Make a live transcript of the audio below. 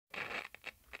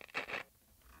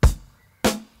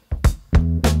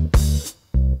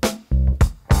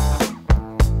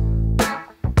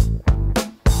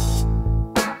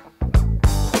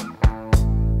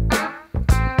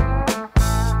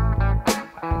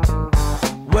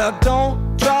Well,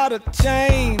 don't try to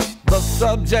change the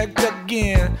subject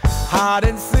again. Hide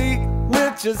and seek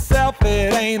with yourself,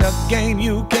 it ain't a game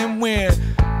you can win.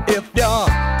 If you're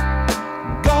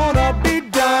gonna be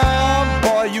down,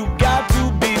 boy, you got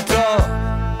to be tough.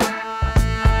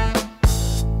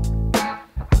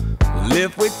 Well,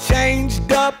 if we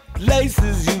changed up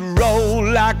places, you roll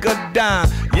like a dime.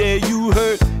 Yeah, you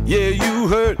hurt, yeah, you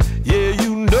hurt, yeah,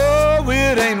 you know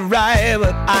it ain't right,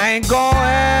 but I ain't going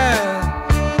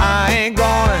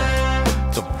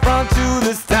to front you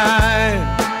this time.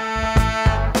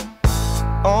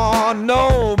 Oh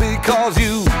no, because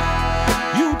you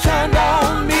turned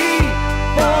on me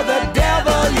for the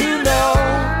devil, you know.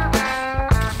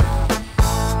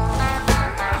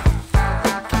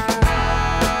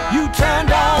 You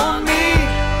turned on me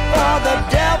for the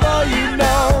devil, you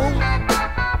know.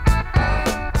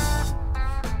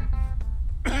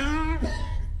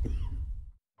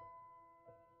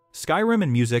 Skyrim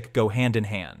and music go hand in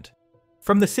hand.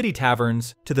 From the city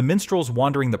taverns, to the minstrels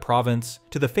wandering the province,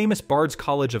 to the famous Bard's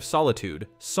College of Solitude,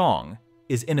 song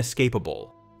is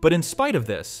inescapable. But in spite of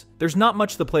this, there's not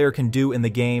much the player can do in the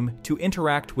game to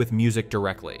interact with music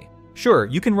directly. Sure,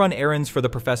 you can run errands for the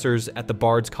professors at the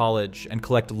Bard's College and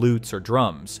collect lutes or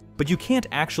drums, but you can't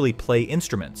actually play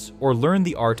instruments or learn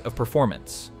the art of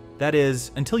performance. That is,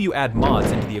 until you add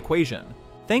mods into the equation.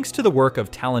 Thanks to the work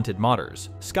of talented modders,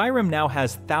 Skyrim now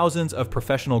has thousands of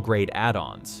professional-grade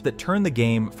add-ons that turn the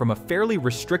game from a fairly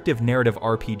restrictive narrative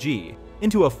RPG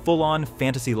into a full-on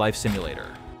fantasy life simulator.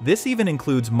 This even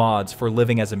includes mods for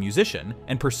living as a musician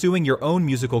and pursuing your own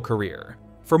musical career.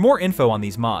 For more info on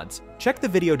these mods, check the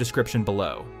video description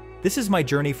below. This is my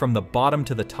journey from the bottom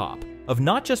to the top, of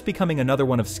not just becoming another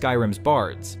one of Skyrim's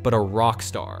bards, but a rock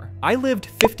star. I lived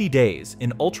 50 days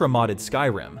in ultra-modded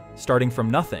Skyrim, starting from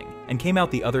nothing, and came out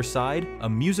the other side a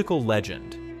musical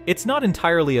legend. It's not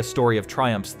entirely a story of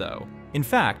triumphs, though. In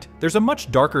fact, there's a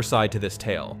much darker side to this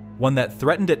tale, one that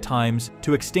threatened at times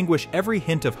to extinguish every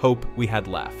hint of hope we had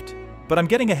left. But I'm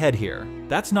getting ahead here.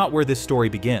 That's not where this story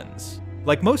begins.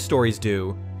 Like most stories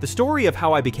do, the story of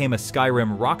how I became a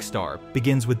Skyrim rock star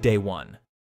begins with day one.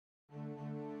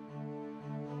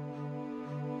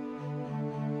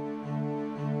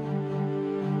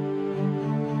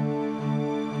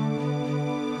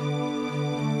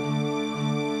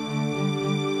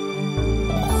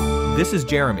 This is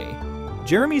Jeremy.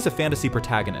 Jeremy's a fantasy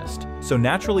protagonist, so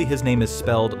naturally his name is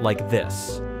spelled like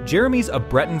this. Jeremy's a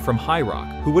Breton from High Rock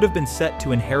who would have been set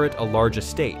to inherit a large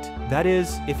estate. That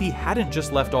is, if he hadn't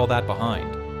just left all that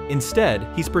behind. Instead,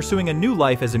 he's pursuing a new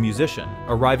life as a musician,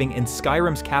 arriving in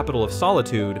Skyrim's capital of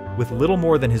Solitude with little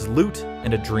more than his lute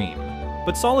and a dream.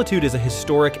 But Solitude is a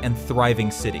historic and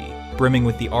thriving city, brimming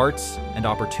with the arts and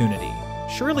opportunity.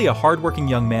 Surely a hardworking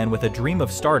young man with a dream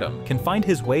of stardom can find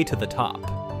his way to the top.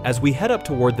 As we head up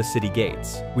toward the city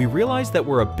gates, we realize that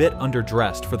we're a bit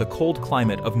underdressed for the cold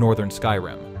climate of northern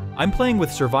Skyrim. I'm playing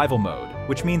with survival mode,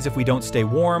 which means if we don't stay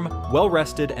warm,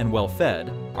 well-rested, and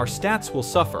well-fed, our stats will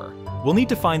suffer. We'll need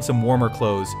to find some warmer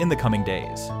clothes in the coming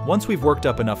days, once we've worked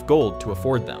up enough gold to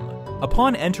afford them.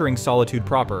 Upon entering Solitude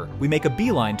proper, we make a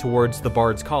beeline towards the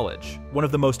Bard's College, one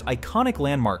of the most iconic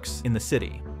landmarks in the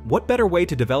city. What better way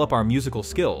to develop our musical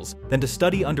skills than to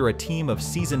study under a team of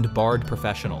seasoned bard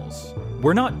professionals?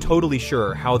 We're not totally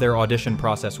sure how their audition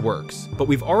process works, but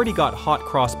we've already got hot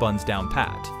cross buns down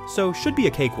pat, so should be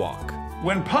a cakewalk.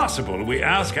 When possible, we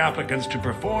ask applicants to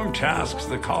perform tasks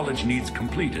the college needs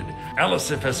completed.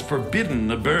 Elisif has forbidden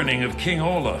the burning of King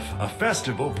Olaf, a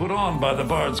festival put on by the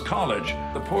Bard's College.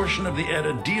 The portion of the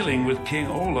Edda dealing with King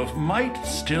Olaf might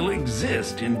still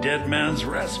exist in Dead Man's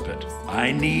Respite.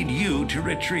 I need you to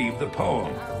retrieve the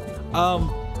poem.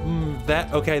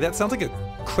 That sounds like a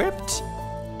crypt?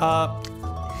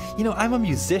 I'm a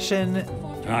musician.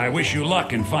 I wish you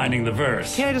luck in finding the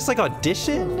verse. Can't I just,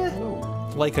 audition?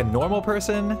 Like a normal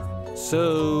person?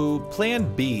 So,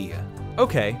 plan B.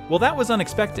 Okay, well that was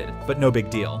unexpected, but no big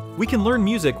deal. We can learn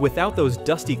music without those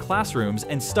dusty classrooms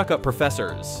and stuck-up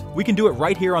professors. We can do it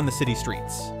right here on the city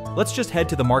streets. Let's just head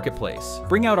to the marketplace,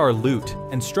 bring out our lute,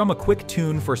 and strum a quick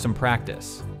tune for some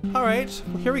practice. Alright,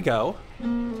 well, here we go.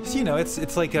 So,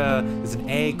 it's like there's an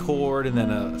A chord and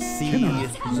then a C.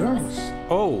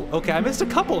 Oh, okay, I missed a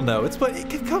couple notes, but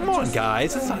come on,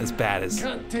 guys, it's not as bad as...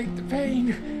 Can't take the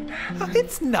pain.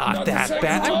 It's not that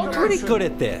bad. I'm pretty good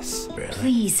at this.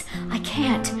 Please, I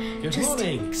can't.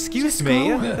 Excuse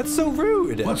me, that's so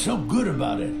rude. What's so good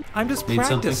about it? I'm just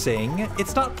practicing.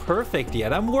 It's not perfect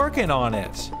yet. I'm working on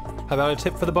it. How about a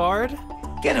tip for the bard?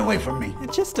 Get away from me.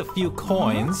 Just a few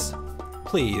coins.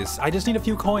 Please, I just need a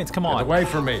few coins, come on. Get away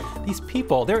from me. These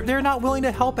people, they're not willing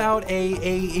to help out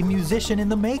a musician in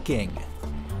the making.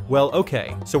 Well,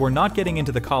 okay, so we're not getting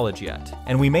into the college yet,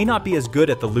 and we may not be as good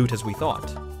at the loot as we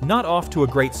thought. Not off to a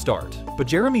great start, but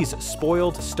Jeremy's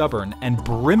spoiled, stubborn, and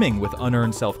brimming with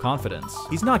unearned self-confidence.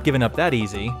 He's not giving up that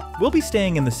easy. We'll be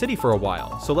staying in the city for a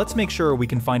while, so let's make sure we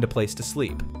can find a place to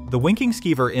sleep. The Winking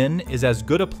Skeever Inn is as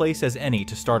good a place as any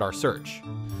to start our search.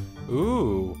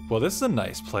 Ooh, well this is a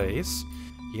nice place.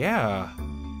 Yeah,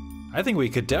 I think we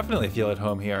could definitely feel at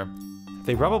home here.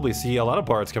 They probably see a lot of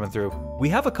bards coming through. We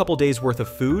have a couple days worth of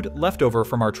food left over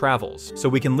from our travels, so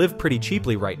we can live pretty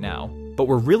cheaply right now, but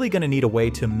we're really gonna need a way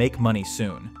to make money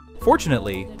soon.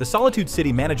 Fortunately, the Solitude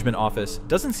City Management Office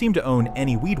doesn't seem to own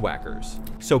any weed whackers,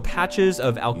 so patches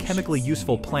of alchemically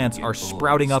useful plants are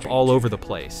sprouting up all over the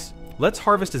place. Let's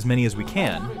harvest as many as we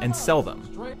can and sell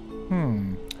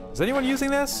them. Is anyone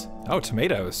using this? Oh,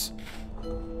 tomatoes.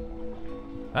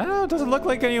 I don't know, it doesn't look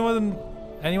like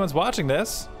anyone's watching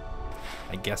this.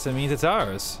 I guess it means it's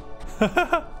ours.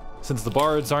 Since the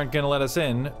bards aren't gonna let us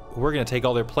in, we're gonna take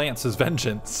all their plants as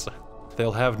vengeance.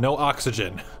 They'll have no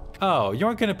oxygen. Oh, you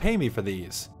aren't gonna pay me for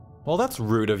these. Well, that's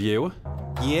rude of you.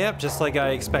 Yep, just like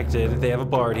I expected, they have a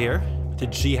bard here.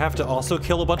 Did she have to also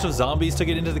kill a bunch of zombies to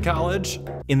get into the college?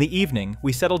 In the evening,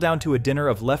 we settle down to a dinner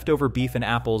of leftover beef and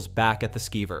apples back at the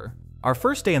Skeever. Our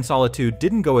first day in Solitude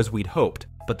didn't go as we'd hoped,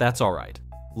 but that's alright.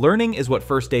 Learning is what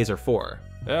first days are for.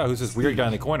 Yeah, who's this weird guy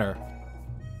in the corner?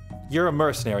 You're a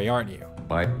mercenary, aren't you?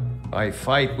 I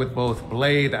fight with both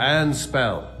blade and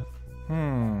spell.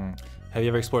 Have you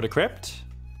ever explored a crypt?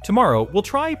 Tomorrow, we'll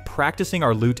try practicing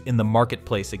our loot in the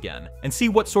marketplace again and see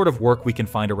what sort of work we can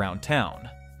find around town.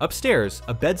 Upstairs,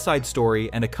 a bedside story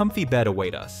and a comfy bed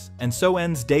await us, and so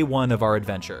ends day 1 of our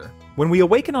adventure. When we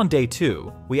awaken on day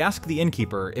 2, we ask the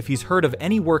innkeeper if he's heard of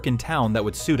any work in town that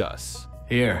would suit us.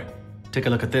 Here, take a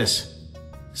look at this.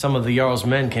 Some of the Jarl's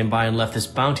men came by and left this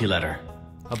bounty letter.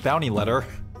 A bounty letter?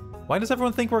 Why does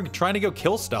everyone think we're trying to go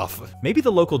kill stuff? Maybe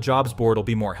the local jobs board will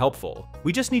be more helpful.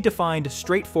 We just need to find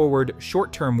straightforward,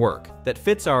 short-term work that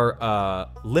fits our,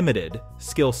 limited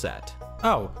skill set.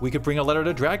 Oh, we could bring a letter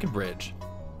to Dragonbridge.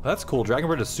 That's cool,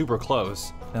 Dragonbridge is super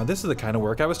close. Now this is the kind of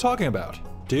work I was talking about.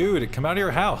 Dude, come out of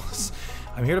your house.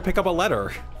 I'm here to pick up a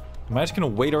letter. Am I just gonna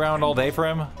wait around all day for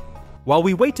him? While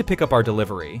we wait to pick up our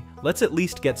delivery, let's at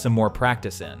least get some more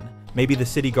practice in. Maybe the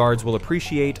city guards will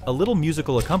appreciate a little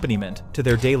musical accompaniment to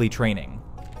their daily training.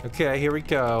 Okay, here we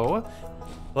go.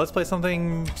 Let's play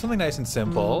something nice and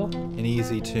simple, an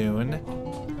easy tune.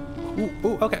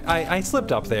 Ooh, okay, I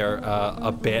slipped up there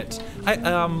a bit.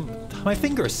 My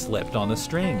fingers slipped on the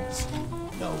strings.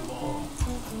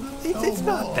 It's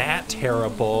not that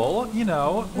terrible, you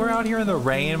know, we're out here in the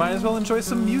rain, might as well enjoy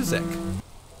some music.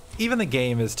 Even the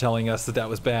game is telling us that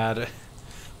was bad.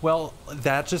 Well,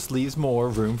 that just leaves more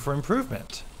room for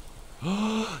improvement.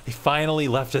 He finally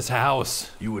left his house.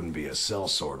 You wouldn't be a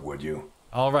sellsword, would you?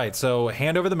 All right, so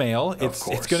hand over the mail. It's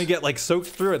course. gonna get like soaked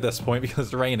through at this point because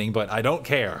it's raining, but I don't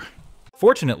care.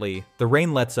 Fortunately, the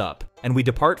rain lets up, and we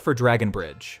depart for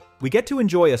Dragonbridge. We get to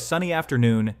enjoy a sunny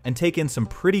afternoon and take in some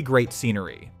pretty great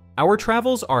scenery. Our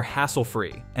travels are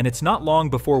hassle-free, and it's not long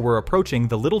before we're approaching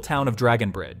the little town of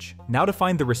Dragonbridge, now to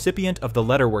find the recipient of the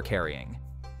letter we're carrying.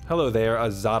 Hello there,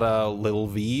 Azada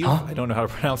Lilviv. Huh? I don't know how to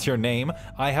pronounce your name.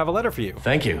 I have a letter for you.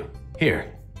 Thank you.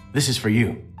 Here, this is for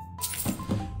you.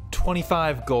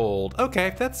 25 gold.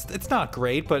 Okay, it's not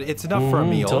great, but it's enough for a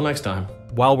meal. Till next time.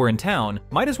 While we're in town,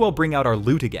 might as well bring out our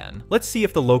loot again. Let's see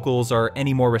if the locals are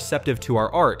any more receptive to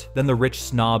our art than the rich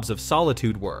snobs of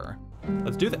Solitude were.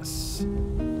 Let's do this.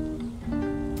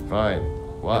 Fine.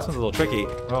 What? This one's a little tricky.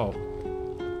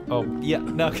 Oh, yeah,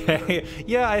 okay.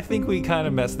 Yeah, I think we kind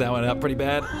of messed that one up pretty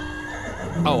bad.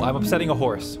 Oh, I'm upsetting a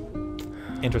horse.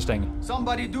 Interesting.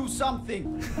 Somebody do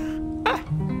something.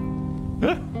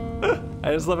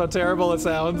 I just love how terrible it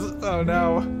sounds. Oh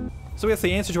no. So I guess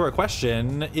the answer to our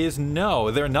question is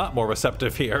no, they're not more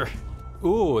receptive here.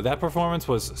 Ooh, that performance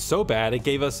was so bad it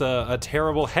gave us a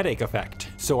terrible headache effect.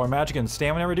 So our magic and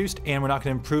stamina reduced, and we're not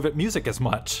gonna improve at music as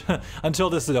much until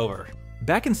this is over.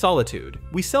 Back in Solitude,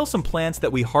 we sell some plants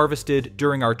that we harvested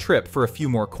during our trip for a few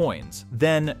more coins,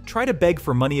 then try to beg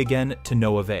for money again to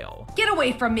no avail. Get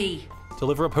away from me!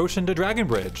 Deliver a potion to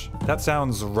Dragonbridge. That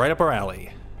sounds right up our alley.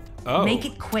 Oh. Make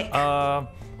it quick.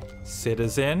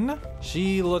 Citizen.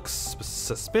 She looks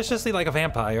suspiciously like a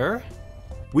vampire.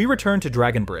 We return to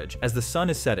Dragonbridge as the sun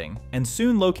is setting and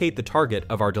soon locate the target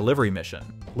of our delivery mission.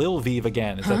 Lil Viv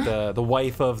again. Is that the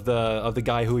wife of the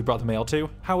guy who we brought the mail to?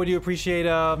 How would you appreciate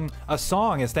a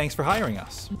song as thanks for hiring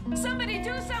us? Somebody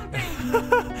do something!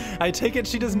 I take it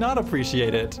she does not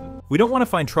appreciate it. We don't want to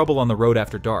find trouble on the road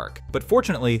after dark, but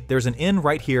fortunately there's an inn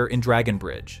right here in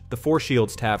Dragonbridge, the Four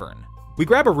Shields Tavern. We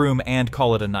grab a room and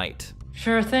call it a night.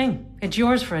 Sure thing. It's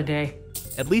yours for a day.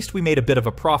 At least we made a bit of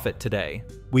a profit today.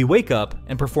 We wake up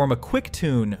and perform a quick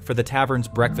tune for the tavern's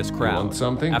breakfast crowd. You want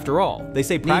something? After all, they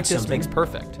say practice makes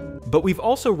perfect. But we've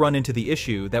also run into the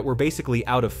issue that we're basically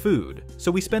out of food, so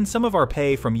we spend some of our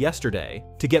pay from yesterday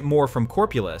to get more from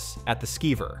Corpulus at the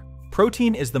Skeever.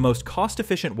 Protein is the most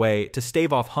cost-efficient way to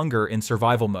stave off hunger in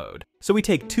survival mode, so we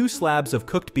take 2 slabs of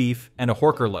cooked beef and a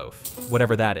Horker loaf,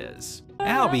 whatever that is.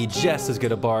 I'll be just as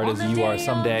good a bard as you are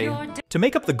someday. To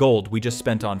make up the gold we just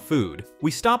spent on food,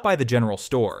 we stop by the general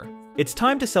store. It's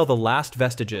time to sell the last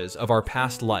vestiges of our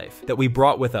past life that we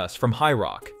brought with us from High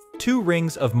Rock, 2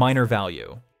 rings of minor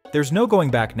value. There's no going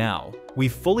back now.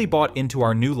 We've fully bought into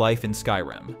our new life in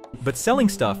Skyrim. But selling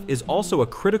stuff is also a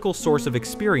critical source of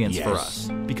experience for us,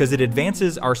 because it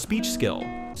advances our speech skill.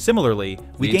 Similarly,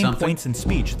 we gain points in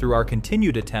speech through our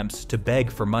continued attempts to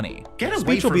beg for money.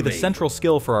 Speech will be the central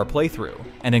skill for our playthrough,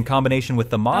 and in combination with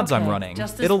the mods I'm running,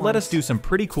 it'll let us do some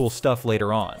pretty cool stuff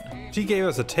later on. She gave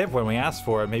us a tip when we asked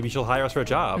for it. Maybe she'll hire us for a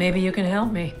job. Maybe you can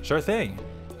help me. Sure thing.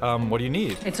 What do you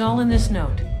need? It's all in this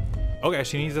note. Okay,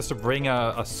 she needs us to bring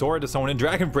a sword to someone in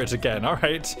Dragonbridge again. All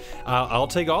right. I'll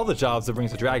take all the jobs that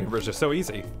brings to Dragonbridge. They're so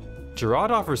easy. Gerard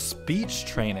offers speech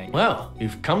training. Well,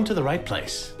 you've come to the right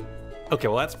place. Okay,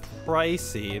 well that's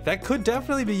pricey. That could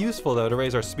definitely be useful though to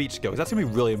raise our speech skills. That's gonna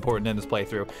be really important in this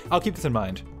playthrough. I'll keep this in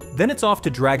mind. Then it's off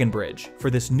to Dragonbridge for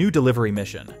this new delivery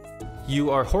mission. You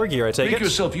are Horgir, I take it? Make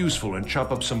yourself useful and chop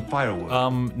up some firewood.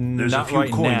 There's a few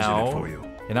right coins now. in it for you.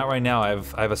 Yeah, not right now. I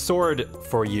have a sword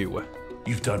for you.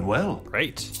 You've done well.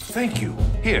 Great. Thank you.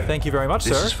 Here. Thank you very much, sir.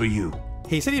 This is for you.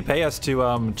 He said he'd pay us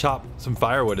to chop some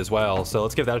firewood as well, so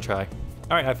let's give that a try.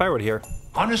 All right, I have firewood here.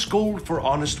 Honest gold for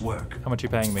honest work. How much are you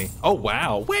paying me? Oh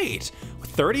wow, wait,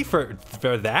 30 for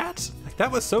that?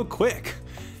 That was so quick.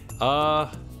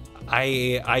 I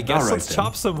guess let's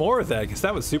chop some more then, because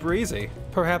that was super easy.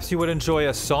 Perhaps you would enjoy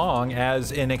a song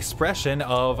as an expression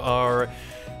of our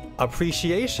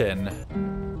appreciation.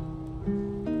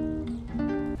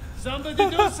 Somebody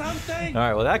do something! All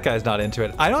right, well that guy's not into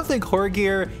it. I don't think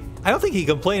he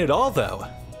complained at all though.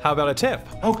 How about a tip?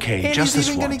 Okay, and just he's this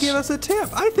even once. gonna give us a tip.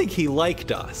 I think he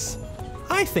liked us.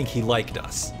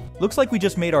 Looks like we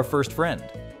just made our first friend.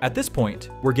 At this point,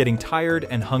 we're getting tired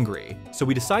and hungry, so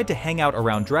we decide to hang out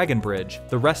around Dragonbridge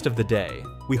the rest of the day.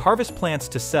 We harvest plants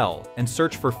to sell and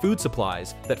search for food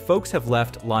supplies that folks have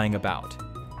left lying about.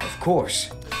 Of course.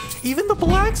 Even the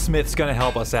blacksmith's gonna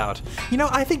help us out. You know,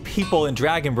 I think people in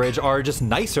Dragonbridge are just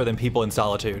nicer than people in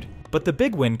Solitude. But the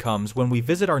big win comes when we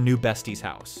visit our new bestie's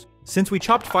house. Since we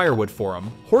chopped firewood for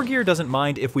him, Horgir doesn't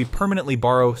mind if we permanently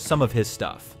borrow some of his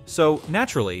stuff. So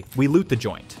naturally, we loot the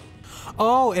joint.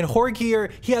 Oh, and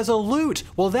Horgir, he has a lute.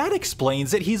 Well, that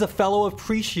explains it. He's a fellow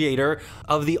appreciator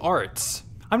of the arts.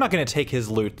 I'm not gonna take his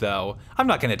lute though. I'm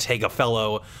not gonna take a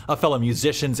fellow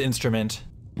musician's instrument.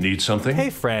 Need something? Hey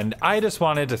friend, I just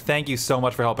wanted to thank you so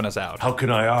much for helping us out. How can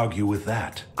I argue with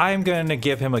that? I'm gonna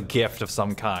give him a gift of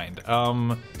some kind.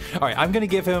 All right, I'm gonna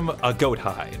give him a goat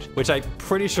hide, which I'm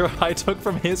pretty sure I took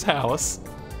from his house.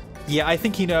 Yeah, I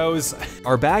think he knows.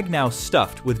 Our bag now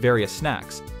stuffed with various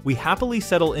snacks, we happily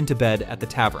settle into bed at the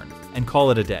tavern and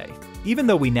call it a day. Even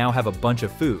though we now have a bunch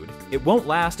of food, it won't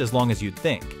last as long as you'd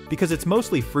think, because it's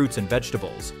mostly fruits and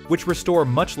vegetables, which restore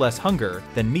much less hunger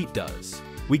than meat does.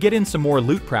 We get in some more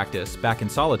loot practice back in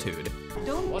Solitude.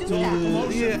 Don't do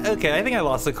that. Yeah, okay, I think I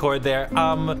lost the cord there.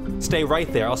 Stay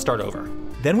right there, I'll start over.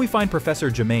 Then we find Professor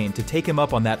Germain to take him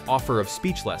up on that offer of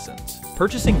speech lessons.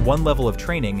 Purchasing 1 level of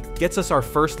training gets us our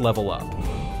first level up.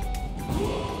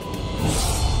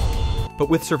 But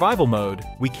with survival mode,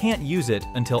 we can't use it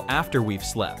until after we've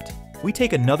slept. We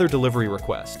take another delivery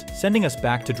request, sending us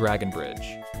back to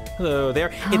Dragonbridge. Hello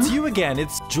there. It's you again.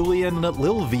 It's Julian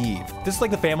Lilviv. This is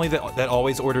like the family that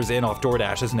always orders in off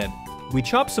DoorDash, isn't it? We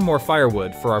chop some more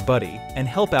firewood for our buddy and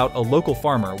help out a local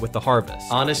farmer with the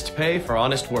harvest. Honest pay for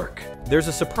honest work. There's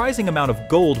a surprising amount of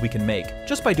gold we can make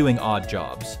just by doing odd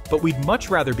jobs, but we'd much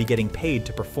rather be getting paid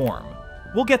to perform.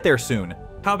 We'll get there soon.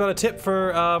 How about a tip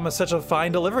for such a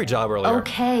fine delivery job earlier?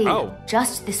 Okay, Oh,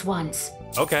 just this once.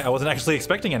 okay. I wasn't actually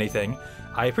expecting anything.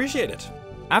 I appreciate it.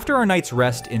 After our night's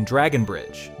rest in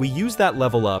Dragonbridge, we use that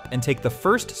level up and take the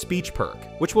first speech perk,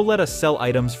 which will let us sell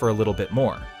items for a little bit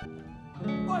more.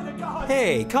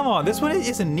 Hey, come on. This one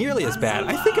isn't nearly as bad.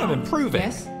 I think I'm improving.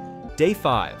 Yes? Day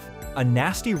 5. A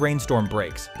nasty rainstorm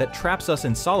breaks that traps us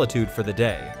in Solitude for the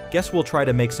day. Guess we'll try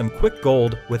to make some quick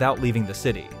gold without leaving the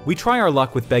city. We try our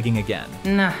luck with begging again,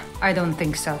 Nah, I don't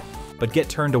think so. but get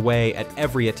turned away at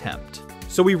every attempt.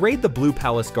 So we raid the Blue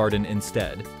Palace garden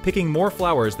instead, picking more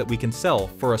flowers that we can sell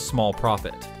for a small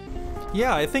profit.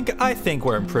 Yeah, I think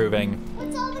we're improving.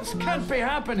 This can't be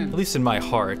happening. At least in my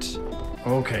heart.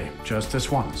 Okay, just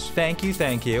this once. Thank you,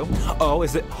 thank you. Oh,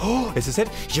 is it? Oh, is this it?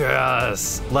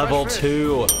 Yes! Level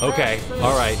 2. Okay,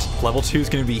 all right. Level 2 is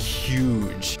gonna be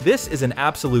huge. This is an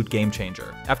absolute game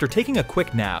changer. After taking a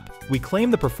quick nap, we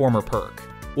claim the performer perk.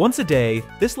 Once a day,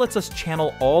 this lets us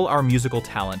channel all our musical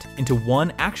talent into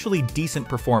one actually decent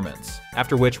performance,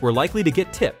 after which we're likely to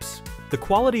get tips. The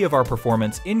quality of our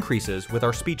performance increases with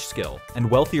our speech skill,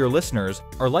 and wealthier listeners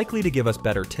are likely to give us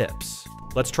better tips.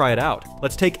 Let's try it out.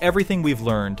 Let's take everything we've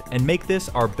learned and make this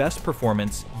our best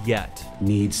performance yet.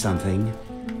 Need something?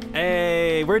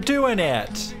 Hey, we're doing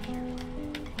it!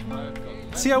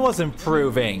 See, I was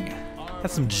improving.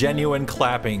 That's some genuine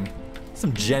clapping.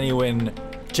 Some genuine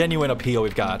appeal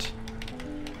we've got.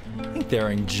 I think they're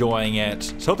enjoying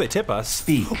it. So hope they tip us.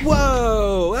 Speak.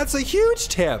 Whoa, that's a huge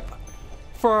tip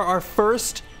for our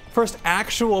first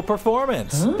actual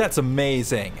performance. Huh? That's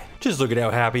amazing. Just look at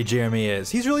how happy Jeremy is.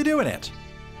 He's really doing it.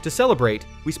 To celebrate,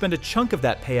 we spend a chunk of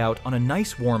that payout on a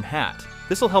nice warm hat.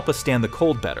 This'll help us stand the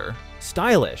cold better.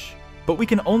 Stylish. But we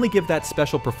can only give that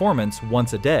special performance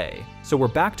once a day, so we're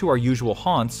back to our usual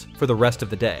haunts for the rest of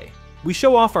the day. We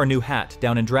show off our new hat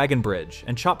down in Dragonbridge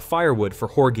and chop firewood for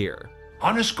Horgir.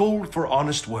 Honest gold for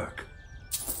honest work.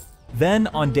 Then,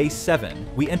 on day 7,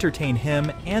 we entertain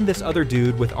him and this other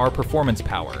dude with our performance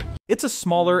power. It's a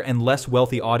smaller and less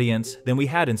wealthy audience than we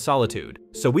had in Solitude,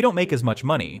 so we don't make as much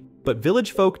money, but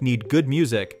village folk need good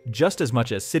music just as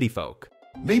much as city folk.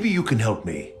 Maybe you can help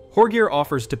me. Horgir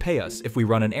offers to pay us if we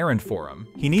run an errand for him.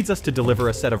 He needs us to deliver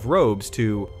a set of robes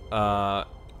to,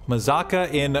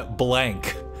 Mazaka in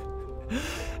blank.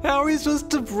 How are we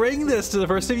supposed to bring this to the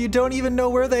person if you don't even know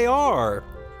where they are?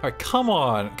 All right, come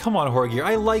on, Horgir.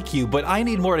 I like you, but I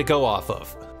need more to go off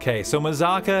of. Okay, so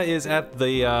Mazaka is at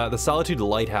the Solitude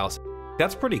Lighthouse.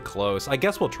 That's pretty close. I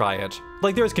guess we'll try it.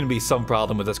 Like, there's gonna be some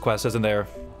problem with this quest, isn't there?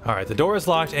 All right, the door is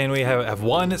locked, and we have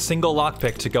one single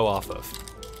lockpick to go off of.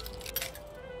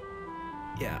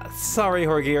 Yeah, sorry,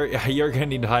 Horgir. You're gonna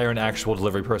need to hire an actual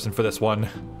delivery person for this one.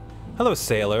 Hello,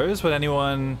 sailors. Would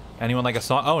anyone like a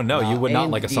song? Oh no, you would not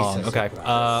like a song. Okay.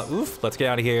 Oof. Let's get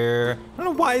out of here. I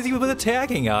don't know why is he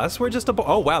attacking us. We're just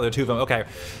oh wow, there are two of them. Okay.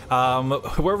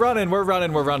 We're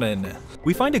running.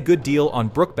 We find a good deal on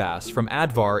brook bass from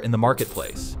Advar in the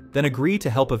marketplace, then agree to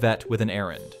help Yvette with an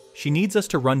errand. She needs us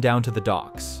to run down to the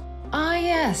docks. Ah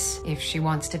yes, if she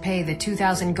wants to pay the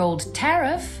 2,000 gold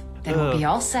tariff, then we'll be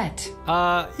all set.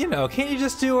 You know, can't you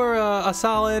just do her a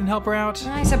solid and help her out?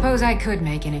 I suppose I could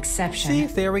make an exception. See,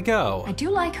 there we go. I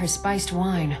do like her spiced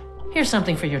wine. Here's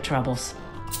something for your troubles.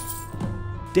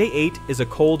 Day 8 is a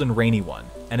cold and rainy one,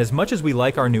 and as much as we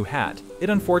like our new hat,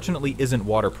 it unfortunately isn't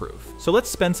waterproof. So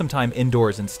let's spend some time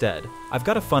indoors instead. I've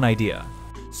got a fun idea.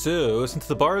 So, since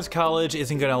the Bard's College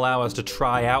isn't gonna allow us to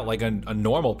try out like a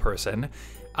normal person,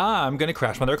 I'm gonna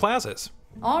crash one of their classes.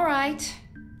 All right.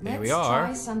 There Let's we are.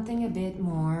 try something a bit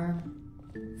more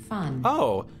fun.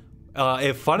 Oh,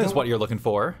 if fun is what you're looking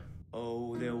for.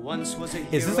 Oh, there once was a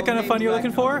Is this the kind of fun you're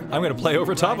looking for? I'm gonna play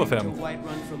over top of him.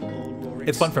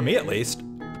 It's fun for me at least.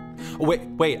 Oh,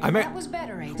 wait, I'm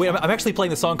actually playing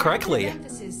the song correctly.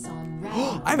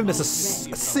 I haven't missed a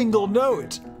single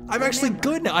note. I'm actually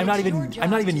good now. I'm not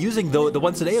even using the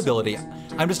once a day ability.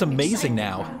 I'm just amazing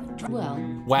now.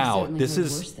 Wow, this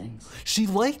is. She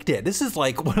liked it. This is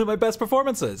like one of my best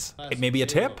performances. Maybe a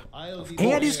tip?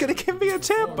 And he's gonna give me a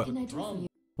tip.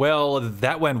 Well,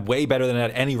 that went way better than I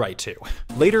had any right to.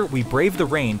 Later, we brave the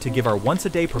rain to give our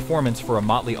once-a-day performance for a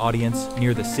motley audience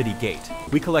near the city gate.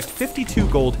 We collect 52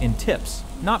 gold in tips.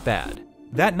 Not bad.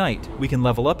 That night, we can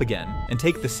level up again and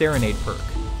take the Serenade perk.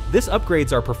 This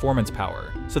upgrades our performance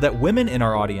power, so that women in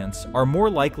our audience are more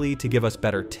likely to give us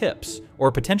better tips,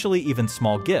 or potentially even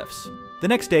small gifts. The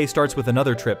next day starts with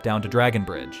another trip down to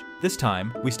Dragonbridge. This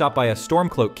time, we stop by a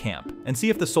Stormcloak camp and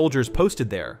see if the soldiers posted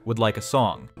there would like a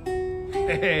song.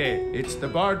 Hey, it's the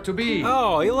bard-to-be.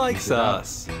 Oh, he likes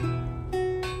us.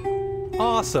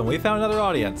 Awesome, we found another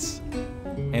audience.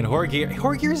 And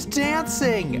Horgir's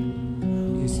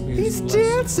dancing. He's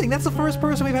dancing. That's the first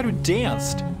person we've had who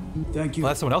danced. Thank you. Well,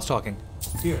 that's someone else talking.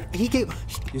 Here.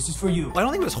 This is for you. I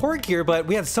don't think it was Horgir, but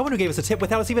we had someone who gave us a tip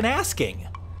without us even asking.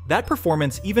 That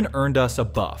performance even earned us a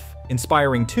buff,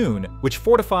 Inspiring Tune, which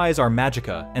fortifies our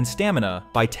magicka and stamina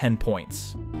by 10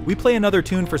 points. We play another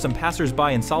tune for some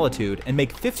passersby in Solitude and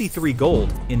make 53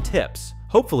 gold in tips.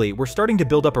 Hopefully, we're starting to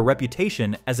build up a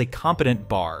reputation as a competent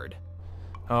bard.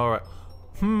 Alright.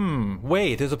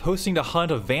 Wait, there's a posting to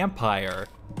hunt a vampire.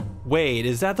 Wait,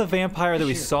 is that the vampire that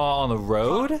we saw on the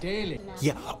road?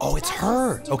 Yeah, oh, it's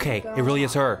her. Okay, it really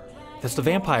is her. That's the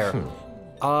vampire.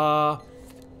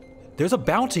 There's a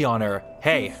bounty on her.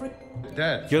 Hey,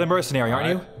 you're the mercenary, aren't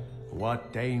you?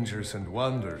 What dangers and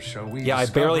wonders shall we Yeah, I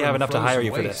discover barely have in enough to hire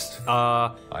you for waste? this.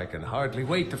 I can hardly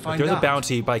wait to find There's out. a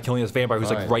bounty by killing this vampire who's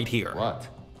like right here. What?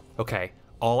 Okay,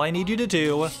 all I need you to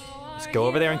do is go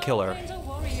over there and kill her.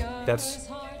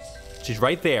 She's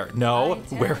right there. No,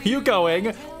 where are you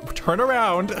going? Turn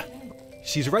around.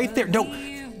 She's right there. No,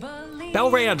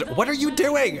 Belrand, what are you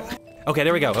doing? Okay,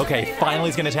 there we go. Okay, finally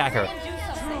he's gonna attack her.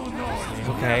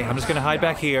 Okay, I'm just gonna hide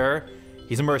back here.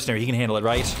 He's a mercenary, he can handle it,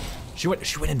 right? She went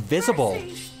invisible.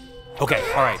 Okay,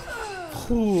 all right.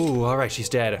 Whew, all right, she's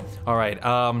dead. All right,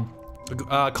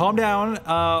 calm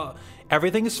down.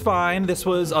 Everything's fine. This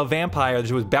was a vampire.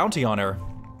 There was bounty on her.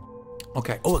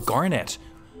 Okay, oh, a garnet.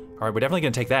 All right, we're definitely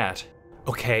gonna take that.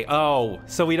 Okay, oh,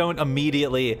 so we don't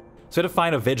immediately, so we have to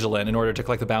find a vigilant in order to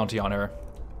collect the bounty on her.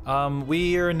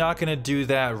 We're not gonna do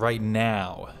that right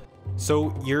now.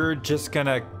 So you're just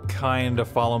gonna kind of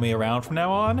follow me around from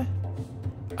now on?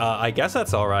 I guess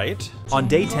that's all right. On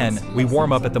day 10, we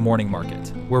warm up at the morning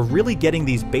market. We're really getting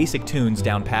these basic tunes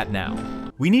down pat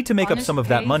now. We need to make up some of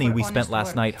that money we spent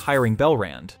last night hiring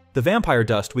Belrand. The vampire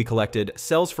dust we collected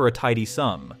sells for a tidy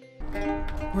sum.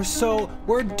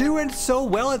 We're doing so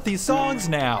well at these songs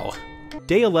now.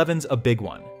 Day 11's a big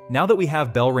one. Now that we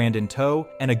have Belrand in tow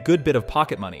and a good bit of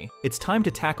pocket money, it's time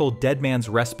to tackle Dead Man's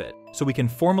Respite so we can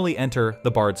formally enter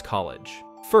the Bard's College.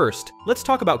 First, let's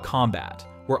talk about combat.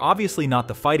 We're obviously not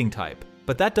the fighting type,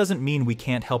 but that doesn't mean we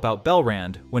can't help out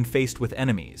Belrand when faced with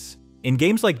enemies. In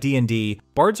games like D&D,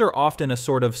 bards are often a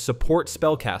sort of support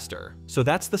spellcaster, so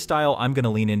that's the style I'm gonna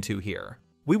lean into here.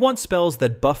 We want spells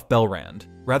that buff Belrand,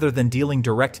 rather than dealing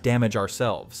direct damage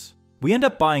ourselves. We end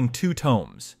up buying 2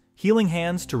 tomes, Healing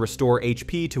Hands to restore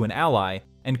HP to an ally,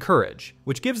 and Courage,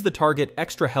 which gives the target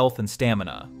extra health and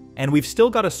stamina. And we've still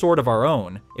got a sword of our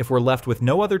own if we're left with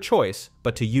no other choice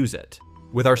but to use it.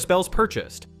 With our spells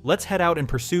purchased, let's head out in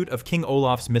pursuit of King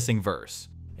Olaf's missing verse.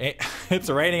 It's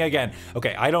raining again.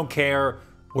 Okay, I don't care.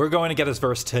 We're going to get this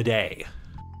verse today.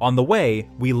 On the way,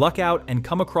 we luck out and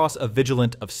come across a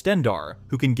vigilant of Stendar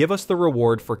who can give us the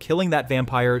reward for killing that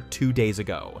vampire 2 days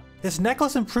ago. This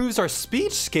necklace improves our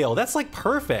speech skill. That's like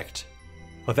perfect.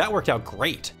 Well, that worked out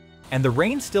great. And the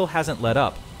rain still hasn't let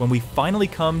up when we finally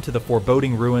come to the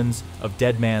foreboding ruins of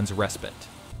Dead Man's Respite.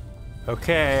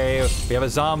 Okay, we have a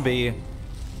zombie.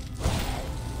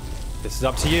 This is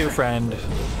up to you, friend.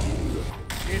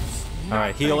 All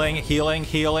right, healing.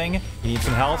 You need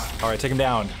some health? All right, take him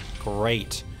down.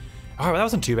 Great. All right, well, that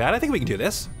wasn't too bad. I think we can do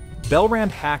this.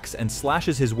 Belrand hacks and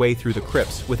slashes his way through the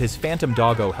crypts with his phantom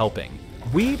doggo helping.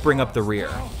 We bring up the rear,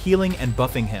 healing and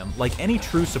buffing him like any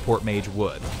true support mage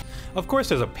would. Of course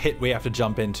there's a pit we have to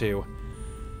jump into.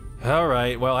 All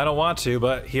right, well, I don't want to,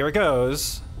 but here it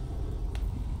goes.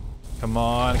 Come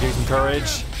on, give me some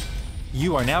courage.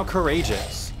 You are now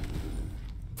courageous.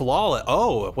 Flawless.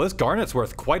 Oh, well, this garnet's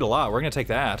worth quite a lot. We're gonna take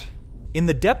that. In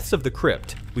the depths of the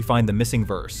crypt, we find the missing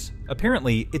verse.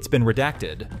 Apparently, it's been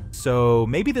redacted, so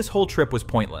maybe this whole trip was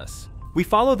pointless. We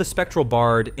follow the spectral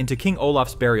bard into King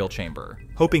Olaf's burial chamber,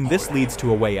 hoping this leads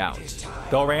to a way out.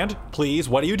 Belrand, please,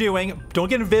 what are you doing? Don't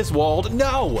get invis-walled.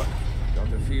 No! Got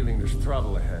the feeling there's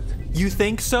trouble ahead. You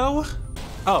think so?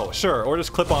 Oh, sure, or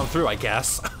just clip on through, I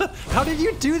guess. How did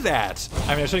you do that?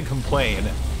 I mean, I shouldn't complain.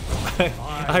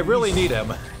 I really need him.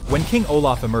 When King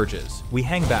Olaf emerges, we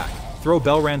hang back, throw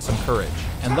Belrand some courage,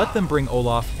 and let them bring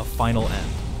Olaf a final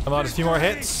end. Come on, just a few more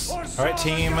hits. All right,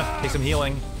 team, take some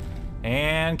healing.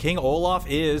 And King Olaf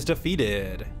is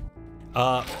defeated.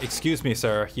 Excuse me,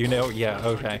 sir. You know, yeah,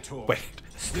 okay. Wait.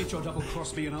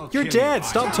 You're dead,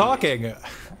 stop talking.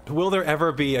 Will there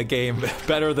ever be a game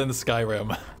better than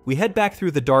Skyrim? We head back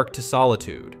through the dark to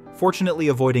Solitude, fortunately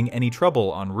avoiding any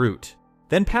trouble en route.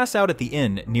 Then pass out at the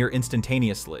inn near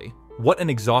instantaneously. What an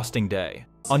exhausting day.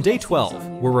 On day 12,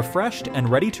 we're refreshed and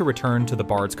ready to return to the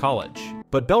Bard's College.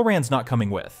 But Belrand's not coming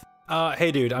with.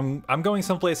 Hey dude, I'm going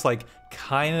someplace like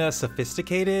kinda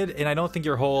sophisticated, and I don't think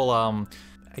your whole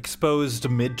exposed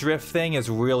midriff thing is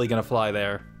really gonna fly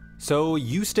there. So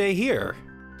you stay here.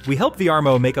 We help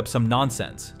Viarmo make up some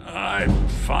nonsense. I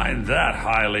find that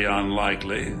highly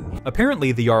unlikely.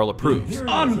 Apparently the Jarl approves.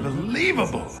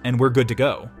 Unbelievable! And we're good to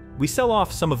go. We sell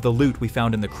off some of the loot we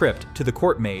found in the crypt to the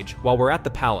court mage while we're at the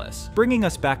palace, bringing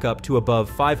us back up to above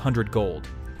 500 gold.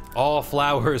 All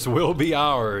flowers will be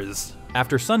ours.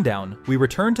 After sundown, we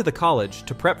return to the college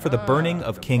to prep for the burning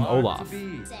of King Olaf.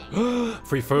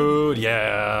 Free food,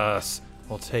 yes.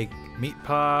 We'll take meat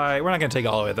pie. We're not gonna take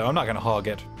all of it though, I'm not gonna hog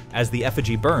it. As the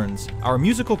effigy burns, our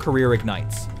musical career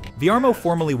ignites. Viarmo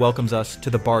formally welcomes us to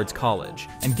the Bard's College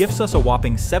and gifts us a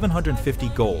whopping 750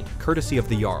 gold, courtesy of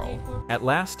the Jarl. At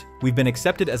last, we've been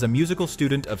accepted as a musical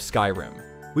student of Skyrim.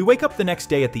 We wake up the next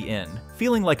day at the inn,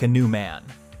 feeling like a new man.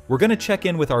 We're gonna check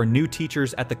in with our new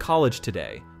teachers at the college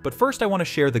today, but first I want to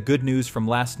share the good news from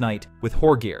last night with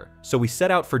Horgear, so we set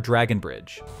out for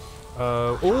Dragonbridge.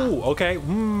 Oh, okay,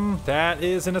 that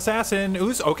is an assassin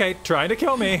who's, okay, trying to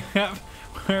kill me.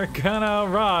 We're gonna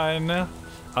run.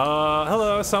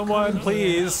 Hello, someone,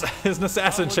 please. There's an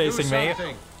assassin chasing me.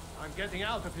 I'm getting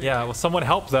out of here. Yeah, will someone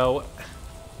help, though?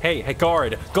 Hey,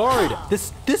 guard!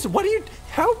 This, what are you,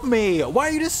 help me! Why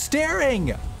are you just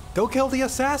staring? Go kill the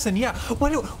assassin, yeah,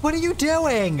 what are you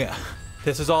doing?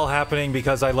 This is all happening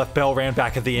because I left Belran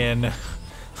back at the inn.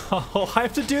 Oh, I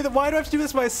have to do that, why do I have to do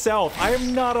this myself? I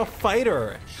am not a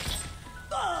fighter.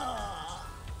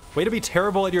 Way to be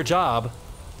terrible at your job.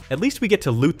 At least we get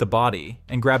to loot the body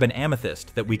and grab an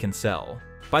amethyst that we can sell.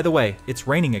 By the way, it's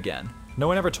raining again. No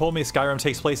one ever told me Skyrim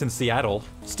takes place in Seattle.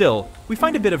 Still, we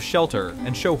find a bit of shelter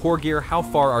and show Horgear how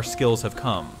far our skills have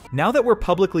come. Now that we're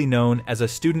publicly known as a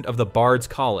student of the Bard's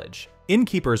College,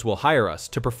 innkeepers will hire us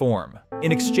to perform.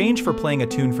 In exchange for playing a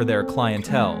tune for their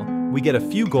clientele, we get a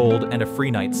few gold and a free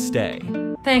night's stay.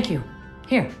 Thank you.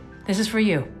 Here, this is for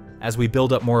you. As we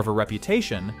build up more of a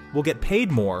reputation, we'll get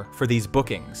paid more for these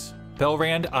bookings.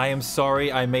 Belrand, I am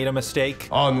sorry I made a mistake.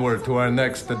 Onward to our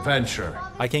next adventure.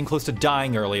 I came close to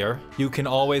dying earlier. You can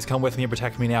always come with me and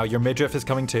protect me now. Your midriff is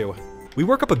coming too. We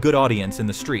work up a good audience in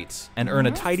the streets and earn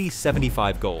a tidy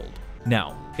 75 gold.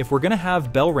 Now, if we're gonna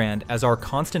have Belrand as our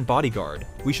constant bodyguard,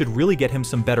 we should really get him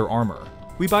some better armor.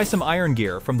 We buy some iron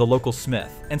gear from the local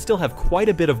smith and still have quite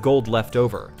a bit of gold left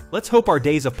over. Let's hope our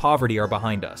days of poverty are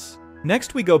behind us.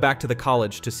 Next, we go back to the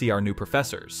college to see our new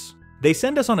professors. They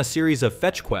send us on a series of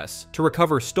fetch quests to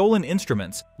recover stolen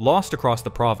instruments lost across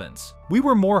the province. We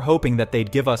were more hoping that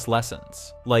they'd give us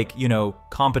lessons. Like, you know,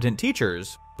 competent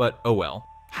teachers, but oh well.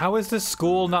 How has this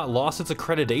school not lost its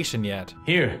accreditation yet?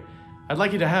 Here, I'd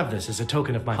like you to have this as a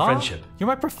token of my friendship. You're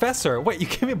my professor. Wait, you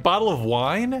give me a bottle of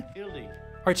wine?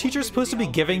 Are teachers supposed to be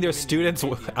giving their students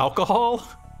alcohol?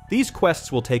 These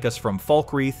quests will take us from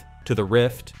Falkreath to the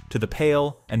Rift to the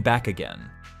Pale and back again.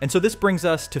 And so this brings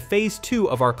us to phase 2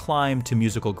 of our climb to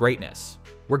musical greatness.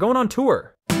 We're going on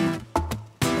tour.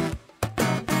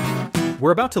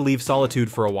 We're about to leave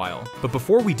Solitude for a while, but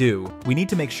before we do, we need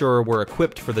to make sure we're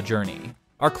equipped for the journey.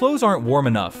 Our clothes aren't warm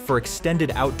enough for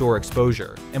extended outdoor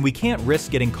exposure, and we can't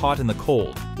risk getting caught in the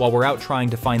cold while we're out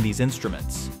trying to find these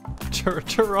instruments.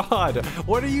 Gerard,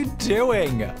 what are you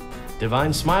doing?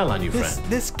 Divine smile on you, friend.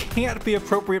 This can't be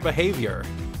appropriate behavior.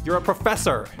 You're a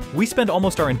professor. We spend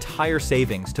almost our entire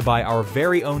savings to buy our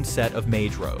very own set of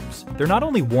mage robes. They're not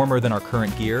only warmer than our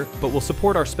current gear, but will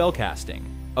support our spellcasting.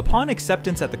 Upon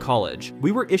acceptance at the college,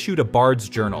 we were issued a Bard's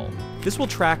Journal. This will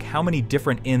track how many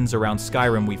different inns around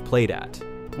Skyrim we've played at.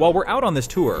 While we're out on this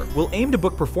tour, we'll aim to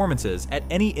book performances at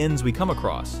any inns we come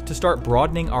across to start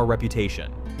broadening our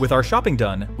reputation. With our shopping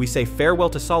done, we say farewell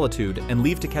to Solitude and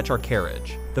leave to catch our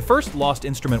carriage. The first lost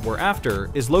instrument we're after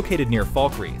is located near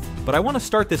Falkreath, but I want to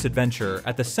start this adventure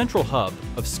at the central hub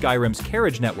of Skyrim's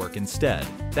carriage network instead.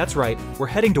 That's right, we're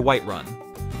heading to Whiterun.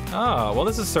 Oh, well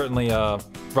this is certainly a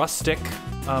rustic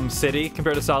city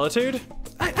compared to Solitude.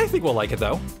 I think we'll like it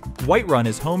though. Whiterun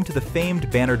is home to the famed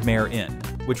Bannered Mare Inn,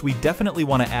 which we definitely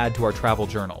want to add to our travel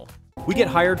journal. We get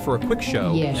hired for a quick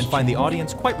show and find the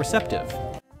audience quite receptive.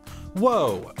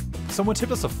 Whoa, someone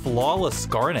tipped us a flawless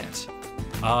garnet.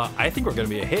 I think we're gonna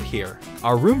be a hit here.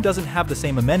 Our room doesn't have the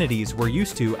same amenities we're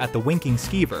used to at the Winking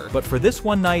Skeever, but for this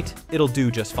one night, it'll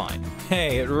do just fine.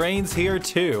 Hey, it rains here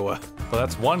too. Well,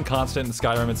 that's one constant in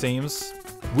Skyrim, it seems.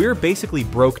 We're basically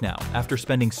broke now after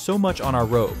spending so much on our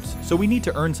robes, so we need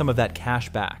to earn some of that cash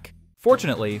back.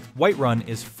 Fortunately, Whiterun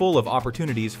is full of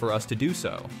opportunities for us to do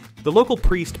so. The local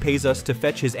priest pays us to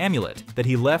fetch his amulet that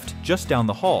he left just down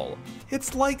the hall.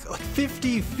 It's like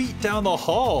 50 feet down the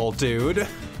hall, dude.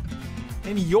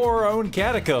 In your own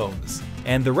catacombs.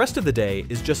 And the rest of the day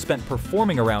is just spent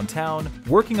performing around town,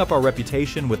 working up our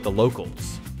reputation with the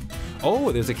locals.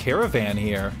 Oh, there's a caravan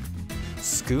here.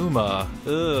 Skooma.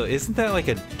 Ugh, isn't that like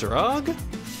a drug?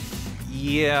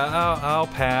 Yeah, I'll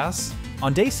pass.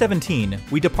 On day 17,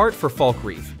 we depart for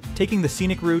Falkreath, taking the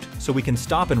scenic route so we can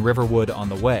stop in Riverwood on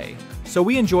the way. So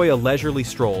we enjoy a leisurely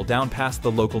stroll down past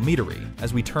the local meadery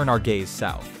as we turn our gaze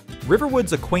south.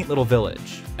 Riverwood's a quaint little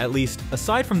village, at least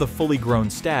aside from the fully grown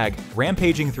stag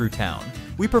rampaging through town.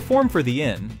 We perform for the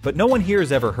inn, but no one here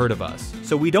has ever heard of us,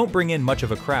 so we don't bring in much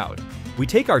of a crowd. We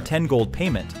take our 10 gold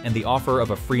payment and the offer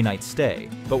of a free night's stay,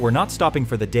 but we're not stopping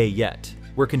for the day yet.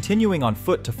 We're continuing on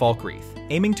foot to Falkreath,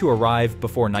 aiming to arrive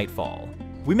before nightfall.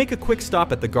 We make a quick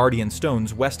stop at the Guardian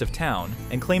Stones west of town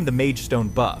and claim the Mage Stone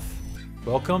buff.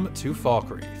 Welcome to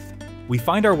Falkreath. We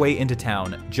find our way into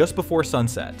town just before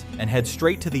sunset and head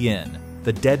straight to the inn,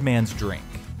 the Dead Man's Drink.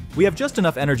 We have just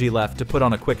enough energy left to put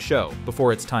on a quick show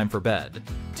before it's time for bed.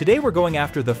 Today we're going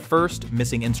after the first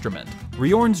missing instrument,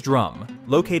 Riorn's drum,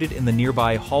 located in the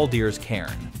nearby Haldir's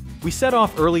cairn. We set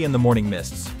off early in the morning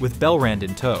mists with Belrand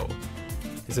in tow.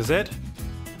 Is this it?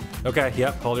 Okay,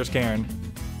 yep, Haldir's cairn.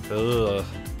 Ugh.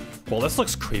 Well, this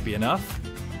looks creepy enough.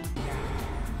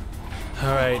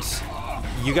 Alright,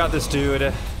 you got this, dude.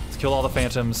 Let's kill all the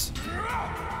phantoms.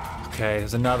 Okay,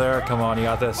 there's another. Come on, you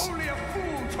got this.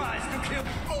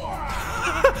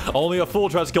 Only a fool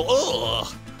tries to kill.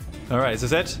 Ugh! Alright, is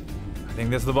this it? I think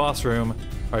this is the boss room.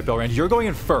 Alright, Belrand, you're going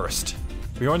in first.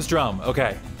 Riorn's drum.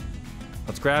 Okay.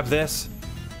 Let's grab this.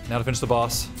 Now to finish the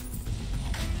boss.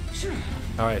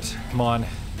 Alright, come on.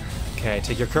 Okay,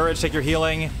 take your courage, take your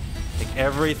healing. Take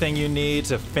everything you need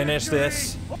to finish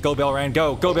this. Go, Belrand,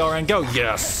 go! Go, Belrand, go!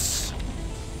 Yes!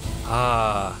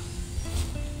 Ah.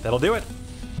 That'll do it.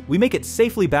 We make it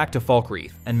safely back to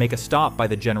Falkreath and make a stop by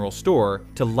the general store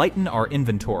to lighten our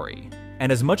inventory.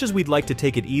 And as much as we'd like to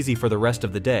take it easy for the rest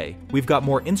of the day, we've got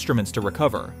more instruments to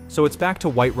recover, so it's back to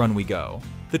Whiterun we go.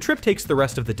 The trip takes the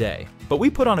rest of the day, but we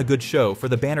put on a good show for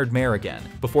the Bannered Mare again,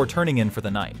 before turning in for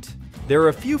the night. There are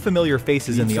a few familiar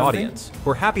faces in the audience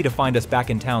who are happy to find us back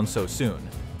in town so soon.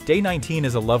 Day 19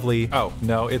 is a lovely... Oh,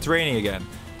 no, it's raining again.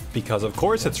 Because of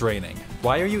course it's raining.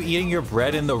 Why are you eating your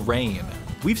bread in the rain?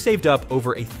 We've saved up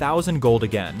over 1,000 gold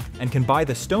again, and can buy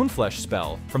the Stoneflesh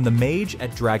spell from the mage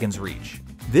at Dragon's Reach.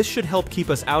 This should help keep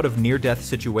us out of near-death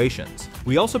situations.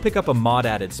 We also pick up a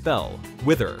mod-added spell,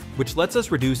 Wither, which lets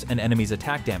us reduce an enemy's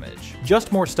attack damage.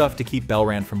 Just more stuff to keep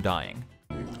Belrand from dying.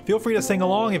 Feel free to sing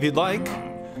along if you'd like.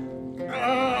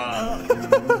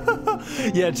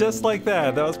 Yeah, just like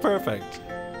that. That was perfect.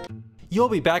 You'll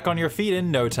be back on your feet in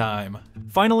no time.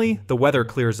 Finally, the weather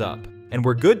clears up, and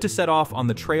we're good to set off on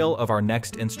the trail of our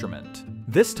next instrument.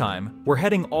 This time, we're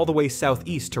heading all the way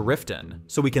southeast to Riften,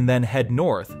 so we can then head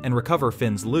north and recover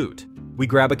Finn's loot. We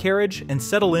grab a carriage and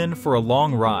settle in for a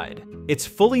long ride. It's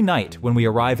fully night when we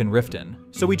arrive in Riften,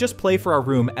 so we just play for our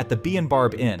room at the Bee and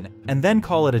Barb Inn, and then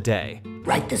call it a day.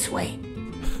 Right this way.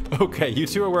 Okay, you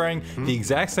two are wearing the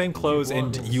exact same clothes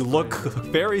and you look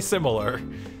very similar.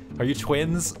 Are you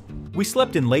twins? We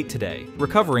slept in late today,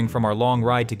 recovering from our long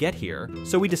ride to get here,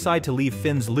 so we decide to leave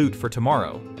Finn's loot for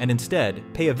tomorrow, and instead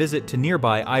pay a visit to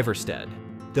nearby Ivarstead.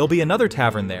 There'll be another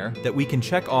tavern there that we can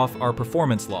check off our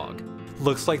performance log.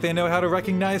 Looks like they know how to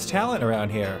recognize talent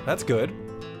around here. That's good.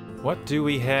 What do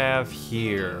we have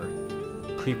here?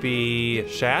 Creepy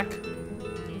shack?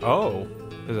 Oh,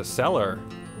 there's a cellar.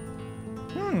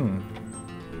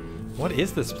 What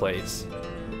is this place?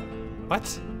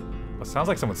 What? Well, sounds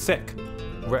like someone's sick.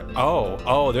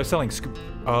 Oh, they're selling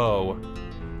oh.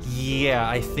 Yeah,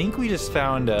 I think we just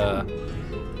found a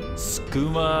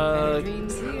skooma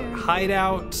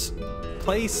hideout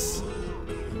place.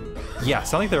 Yeah,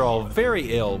 sounds like they're all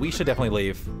very ill. We should definitely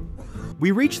leave.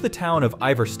 We reach the town of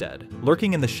Ivarstead,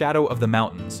 lurking in the shadow of the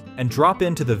mountains, and drop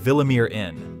into the Villamere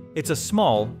Inn. It's a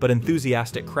small but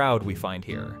enthusiastic crowd we find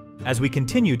here. As we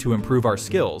continue to improve our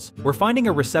skills, we're finding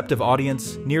a receptive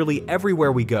audience nearly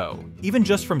everywhere we go, even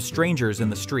just from strangers in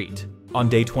the street. On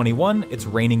day 21, it's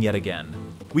raining yet again.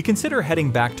 We consider heading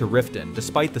back to Riften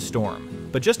despite the storm,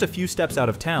 but just a few steps out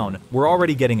of town, we're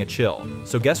already getting a chill,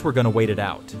 so guess we're gonna wait it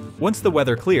out. Once the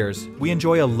weather clears, we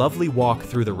enjoy a lovely walk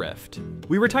through the rift.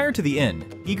 We retire to the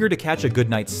inn, eager to catch a good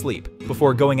night's sleep,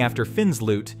 before going after Finn's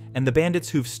loot and the bandits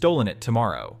who've stolen it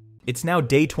tomorrow. It's now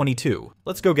day 22,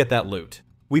 let's go get that loot.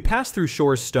 We pass through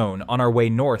Shore's Stone on our way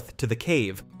north to the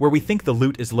cave where we think the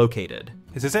loot is located.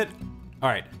 Is this it? All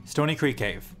right, Stony Creek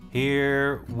Cave.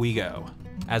 Here we go.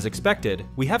 As expected,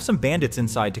 we have some bandits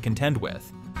inside to contend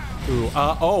with. Ooh,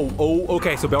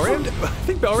 okay, so Belrand, I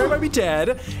think Belrand might be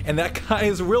dead, and that guy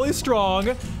is really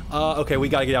strong. Okay, we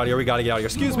gotta get out of here,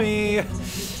 Excuse me.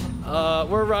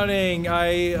 We're running.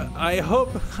 I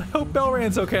hope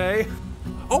Belrand's okay.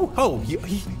 Oh,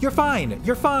 you're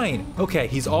fine. Okay,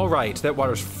 he's all right. That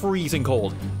water's freezing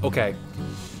cold. Okay.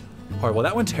 All right, well,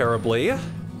 that went terribly.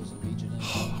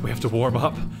 We have to warm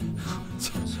up.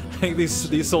 I think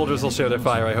these soldiers will show their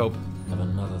fire, I hope. Have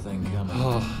another thing coming.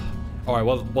 All right,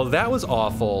 well, that was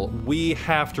awful. We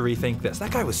have to rethink this.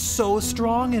 That guy was so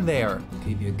strong in there.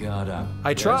 Keep your guard up.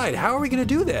 I tried. How are we gonna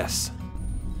do this?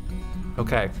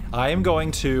 Okay, I am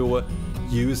going to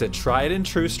use a tried and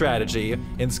true strategy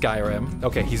in Skyrim.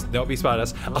 Okay, he spotted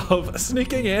us. Of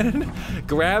sneaking in,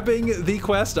 grabbing the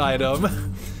quest item,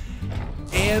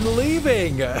 and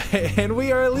leaving. And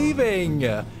we are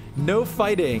leaving. No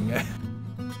fighting.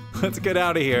 Let's get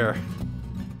out of here.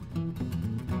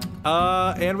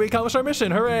 And we accomplished our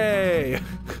mission, hooray!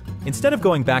 Instead of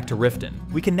going back to Riften,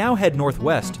 we can now head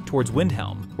northwest towards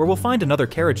Windhelm, where we'll find another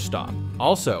carriage stop.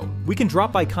 Also, we can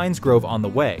drop by Kynesgrove on the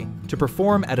way to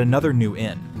perform at another new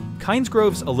inn.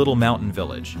 Kynesgrove's a little mountain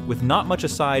village, with not much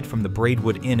aside from the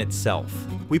Braidwood Inn itself.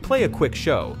 We play a quick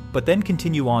show, but then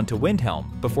continue on to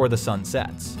Windhelm before the sun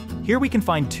sets. Here we can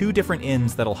find 2 different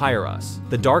inns that'll hire us,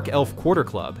 the Dark Elf Quarter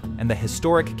Club and the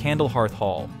historic Candlehearth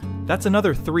Hall. That's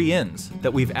another 3 inns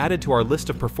that we've added to our list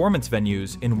of performance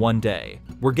venues in one day.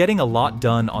 We're getting a lot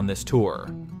done on this tour.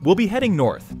 We'll be heading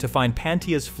north to find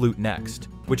Pantia's Flute next,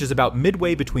 which is about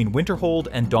midway between Winterhold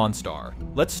and Dawnstar.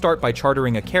 Let's start by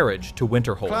chartering a carriage to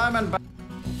Winterhold.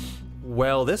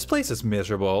 Well, this place is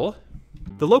miserable.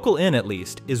 The local inn, at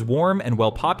least, is warm and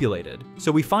well populated,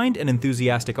 so we find an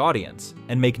enthusiastic audience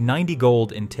and make 90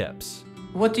 gold in tips.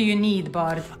 What do you need,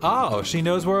 Bard? Oh, she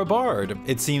knows we're a bard.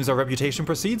 It seems our reputation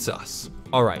precedes us.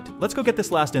 Alright, let's go get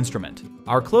this last instrument.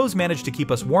 Our clothes manage to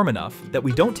keep us warm enough that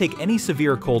we don't take any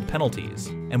severe cold penalties,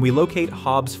 and we locate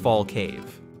Hobbs Fall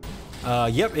Cave.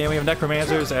 Yep, and we have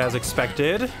necromancers as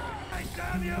expected.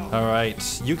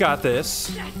 Alright, you got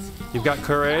this. You've got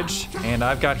courage, and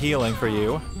I've got healing for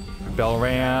you.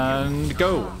 Belrand,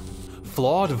 go!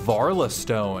 Flawed Varla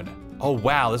Stone. Oh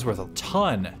wow, this is worth a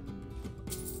ton.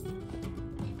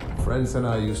 Friends and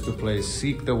I used to play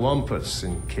Seek the Wampus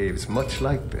in caves much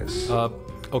like this.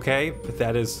 Okay, but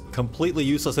that is completely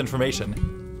useless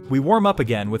information. We warm up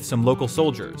again with some local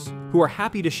soldiers, who are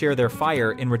happy to share their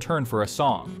fire in return for a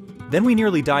song. Then we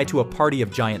nearly die to a party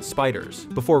of giant spiders,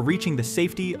 before reaching the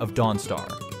safety of Dawnstar.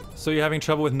 So you're having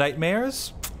trouble with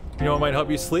nightmares? You know what might help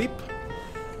you sleep?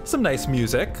 Some nice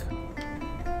music.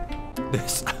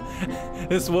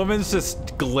 This woman's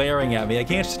just glaring at me. I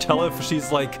can't tell if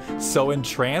she's like so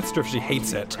entranced or if she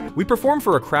hates it. We perform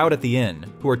for a crowd at the inn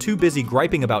who are too busy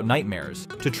griping about nightmares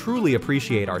to truly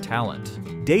appreciate our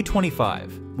talent. Day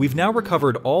 25. We've now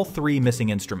recovered all 3 missing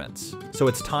instruments, so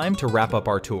it's time to wrap up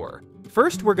our tour.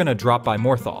 First, we're gonna drop by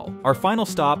Morthal, our final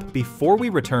stop before we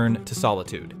return to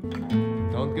Solitude.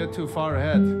 Don't get too far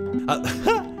ahead.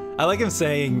 I like him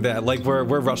saying that, like we're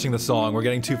rushing the song, we're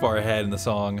getting too far ahead in the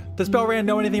song. Does Belrand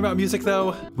know anything about music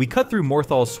though? We cut through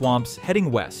Morthal's swamps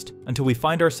heading west until we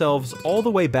find ourselves all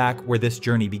the way back where this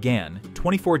journey began,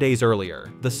 24 days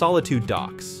earlier, the Solitude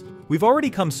docks. We've already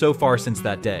come so far since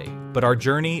that day, but our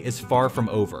journey is far from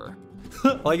over.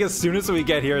 Like as soon as we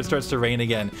get here it starts to rain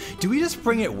again. Do we just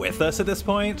bring it with us at this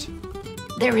point?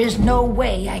 There is no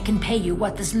way I can pay you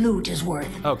what this loot is worth.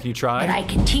 Oh, can you try? But I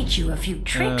can teach you a few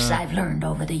tricks I've learned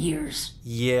over the years.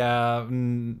 Yeah,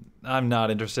 I'm not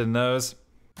interested in those.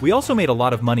 We also made a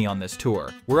lot of money on this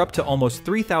tour. We're up to almost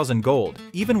 3,000 gold,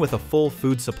 even with a full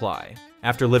food supply.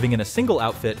 After living in a single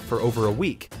outfit for over a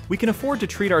week, we can afford to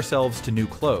treat ourselves to new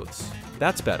clothes.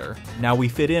 That's better. Now we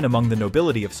fit in among the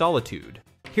nobility of Solitude.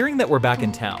 Hearing that we're back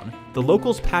in town, the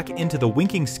locals pack into the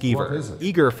Winking Skeever,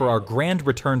 eager for our grand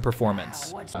return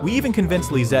performance. We even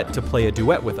convinced Lisette to play a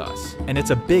duet with us, and it's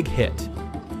a big hit.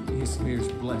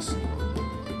 Eastmir's blessing.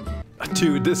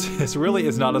 Dude, this really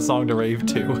is not a song to rave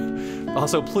to.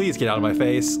 Also, please get out of my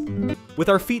face. With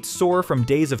our feet sore from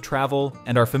days of travel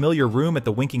and our familiar room at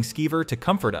the Winking Skeever to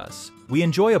comfort us, we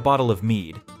enjoy a bottle of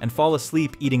mead and fall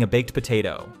asleep eating a baked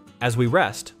potato. As we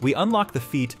rest, we unlock the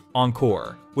feat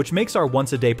Encore, which makes our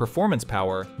once-a-day performance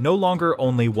power no longer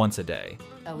only once a day.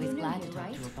 Always glad to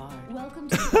talk to a bard. Welcome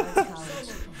to Bard's College.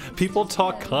 People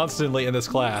talk constantly in this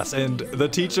class, and the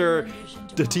teacher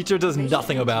does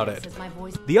nothing about it.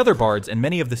 The other bards and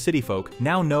many of the city folk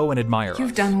now know and admire us.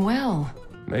 You've done well.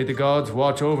 May the gods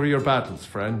watch over your battles,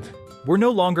 friend. We're no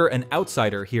longer an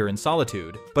outsider here in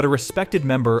Solitude, but a respected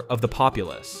member of the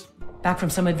populace. Back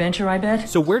from some adventure, I bet?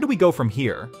 So where do we go from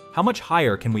here? How much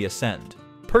higher can we ascend?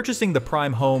 Purchasing the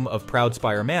prime home of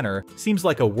Proudspire Manor seems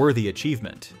like a worthy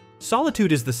achievement.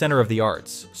 Solitude is the center of the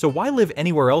arts, so why live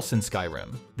anywhere else in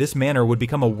Skyrim? This manor would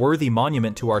become a worthy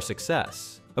monument to our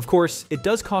success. Of course, it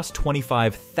does cost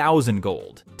 25,000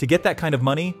 gold. To get that kind of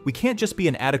money, we can't just be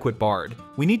an adequate bard.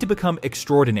 We need to become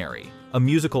extraordinary, a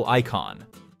musical icon.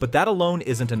 But that alone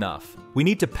isn't enough. We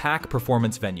need to pack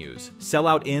performance venues, sell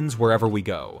out inns wherever we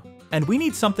go. And we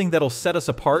need something that'll set us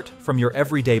apart from your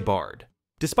everyday bard.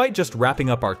 Despite just wrapping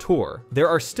up our tour, there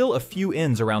are still a few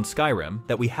inns around Skyrim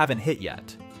that we haven't hit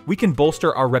yet. We can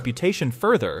bolster our reputation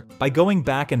further by going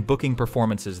back and booking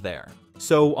performances there.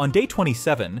 So on day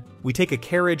 27, we take a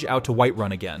carriage out to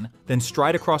Whiterun again, then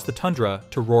stride across the tundra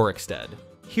to Rorikstead.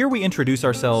 Here we introduce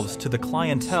ourselves to the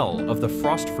clientele of the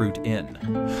Frostfruit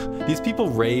Inn. These people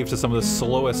rave to some of the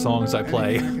slowest songs I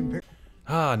play.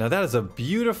 Ah, now that is a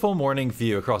beautiful morning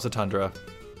view across the tundra.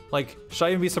 Like, should I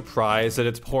even be surprised that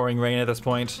it's pouring rain at this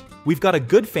point? We've got a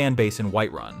good fan base in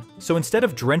Whiterun, so instead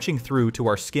of drenching through to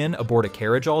our skin aboard a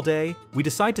carriage all day, we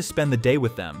decide to spend the day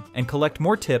with them and collect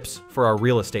more tips for our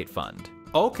real estate fund.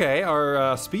 Okay,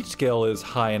 our speech skill is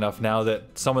high enough now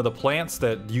that some of the plants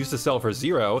that used to sell for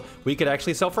 0, we could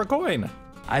actually sell for a coin.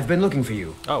 I've been looking for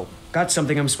you. Oh. Got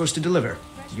something I'm supposed to deliver.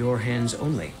 Your hands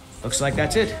only. Looks like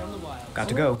that's it. Got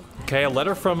to go. Okay, a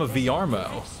letter from a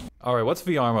Viarmo. Alright, what's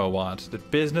Viarmo want? The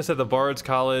business at the Bard's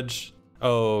College?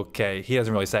 Okay, he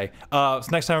doesn't really say. So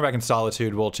next time we're back in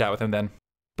Solitude, we'll chat with him then.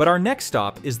 But our next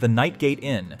stop is the Nightgate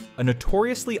Inn, a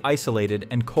notoriously isolated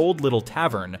and cold little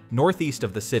tavern northeast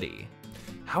of the city.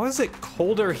 How is it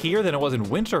colder here than it was in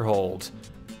Winterhold?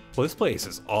 Well, this place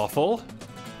is awful.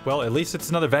 Well, at least it's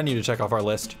another venue to check off our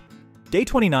list. Day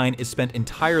 29 is spent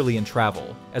entirely in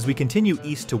travel, as we continue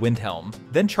east to Windhelm,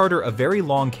 then charter a very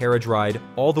long carriage ride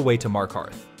all the way to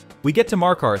Markarth. We get to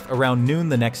Markarth around noon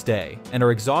the next day, and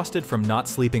are exhausted from not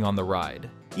sleeping on the ride.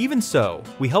 Even so,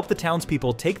 we help the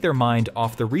townspeople take their mind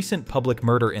off the recent public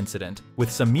murder incident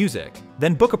with some music,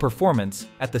 then book a performance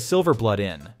at the Silverblood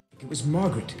Inn. It was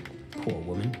Margaret. Poor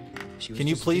woman. Can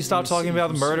you please stop talking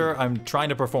about the murder? I'm trying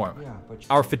to perform.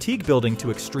 Our fatigue building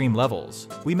to extreme levels,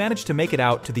 we manage to make it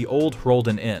out to the old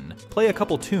Hrolden Inn, play a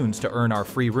couple tunes to earn our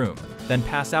free room, then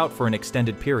pass out for an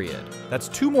extended period. That's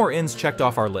 2 more inns checked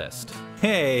off our list.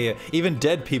 Hey, even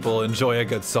dead people enjoy a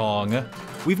good song.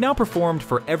 We've now performed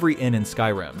for every inn in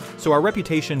Skyrim, so our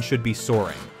reputation should be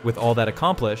soaring. With all that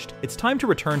accomplished, it's time to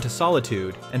return to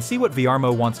Solitude and see what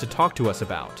Viarmo wants to talk to us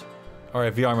about.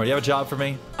 Alright, Viarmo, you have a job for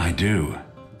me? I do.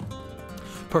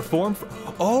 Perform for...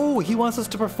 Oh, he wants us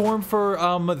to perform for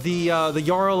the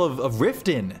Jarl of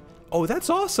Riften. Oh, that's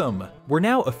awesome. We're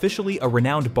now officially a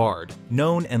renowned bard,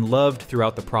 known and loved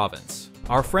throughout the province.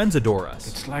 Our friends adore us.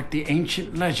 It's like the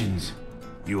ancient legends.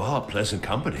 You are pleasant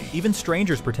company. Even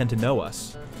strangers pretend to know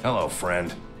us. Hello,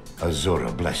 friend.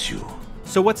 Azura bless you.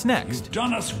 So what's next? You've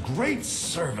done us great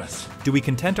service. Do we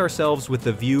content ourselves with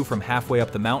the view from halfway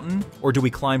up the mountain, or do we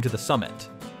climb to the summit?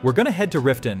 We're gonna head to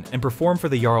Riften and perform for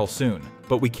the Jarl soon,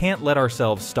 but we can't let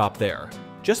ourselves stop there.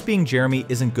 Just being Jeremy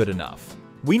isn't good enough.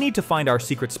 We need to find our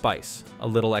secret spice, a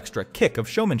little extra kick of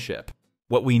showmanship.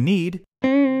 What we need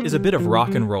is a bit of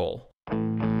rock and roll.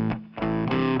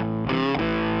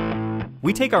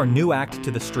 We take our new act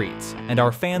to the streets, and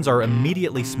our fans are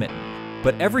immediately smitten.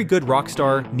 But every good rock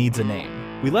star needs a name.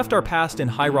 We left our past in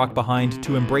High Rock behind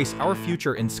to embrace our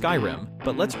future in Skyrim,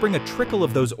 but let's bring a trickle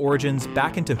of those origins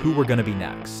back into who we're gonna be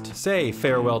next. Say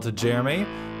farewell to Jeremy,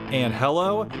 and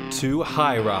hello to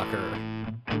High Rocker.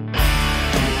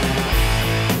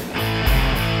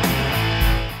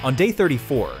 On day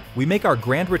 34, we make our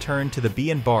grand return to the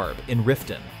Bee and Barb in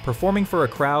Riften, performing for a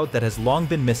crowd that has long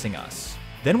been missing us.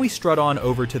 Then we strut on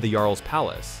over to the Jarl's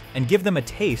Palace and give them a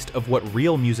taste of what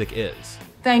real music is.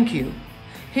 Thank you.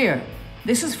 Here,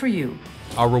 this is for you.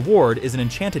 Our reward is an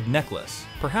enchanted necklace,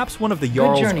 perhaps one of the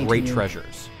Jarl's great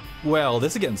treasures. Well,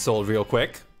 this is getting sold real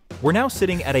quick. We're now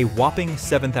sitting at a whopping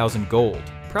 7,000 gold.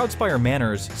 Proudspire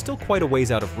Manor's still quite a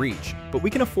ways out of reach, but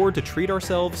we can afford to treat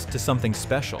ourselves to something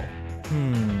special.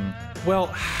 Well,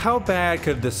 how bad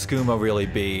could the skooma really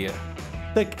be?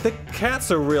 The cats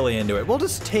are really into it. We'll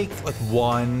just take like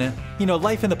one. You know,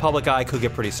 life in the public eye could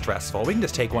get pretty stressful. We can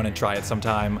just take one and try it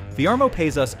sometime. Viarmo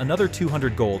pays us another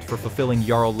 200 gold for fulfilling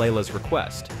Jarl Layla's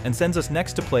request, and sends us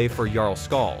next to play for Jarl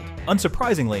Skald.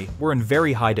 Unsurprisingly, we're in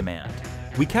very high demand.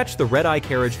 We catch the red-eye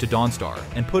carriage to Dawnstar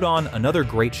and put on another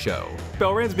great show.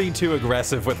 Belran's being too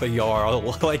aggressive with the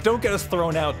Jarl. Like, don't get us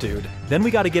thrown out, dude. Then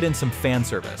we gotta get in some fan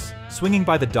service, swinging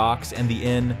by the docks and the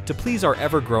inn to please our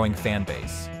ever-growing fan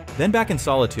base. Then back in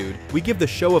Solitude, we give the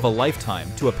show of a lifetime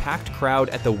to a packed crowd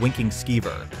at the Winking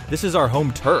Skeever. This is our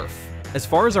home turf. As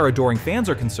far as our adoring fans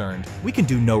are concerned, we can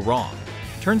do no wrong.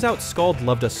 Turns out Skald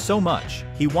loved us so much,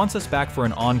 he wants us back for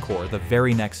an encore the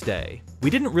very next day. We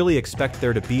didn't really expect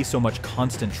there to be so much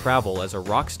constant travel as a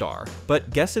rock star, but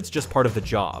guess it's just part of the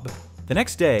job. The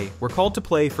next day, we're called to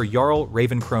play for Jarl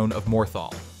Ravencrone of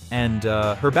Morthal, and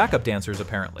her backup dancers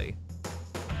apparently.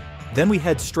 Then we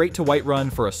head straight to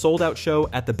Whiterun for a sold-out show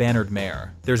at the Bannered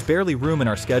Mare. There's barely room in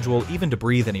our schedule even to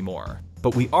breathe anymore,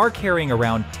 but we are carrying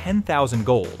around 10,000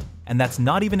 gold, and that's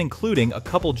not even including a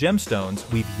couple gemstones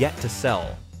we've yet to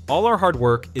sell. All our hard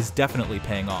work is definitely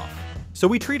paying off. So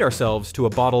we treat ourselves to a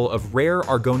bottle of rare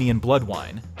Argonian blood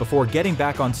wine before getting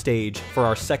back on stage for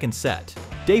our second set.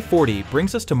 Day 40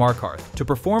 brings us to Markarth to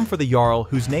perform for the Jarl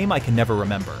whose name I can never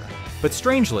remember. But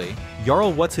strangely,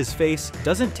 Jarl What's-His-Face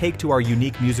doesn't take to our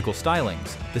unique musical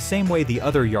stylings the same way the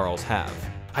other Jarls have.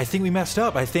 I think we messed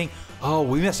up. I think Oh,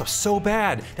 we messed up so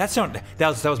bad. That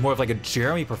was more of like a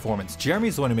Jeremy performance.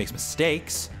 Jeremy's the one who makes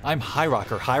mistakes. I'm High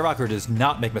Rocker. High Rocker does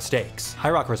not make mistakes.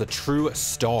 High Rocker is a true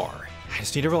star. I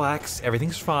just need to relax.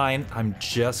 Everything's fine. I'm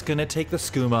just gonna take the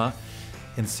skooma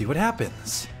and see what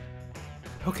happens.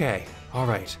 Okay, all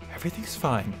right. Everything's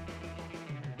fine.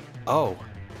 Oh.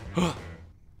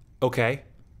 Okay.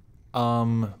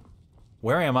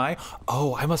 Where am I?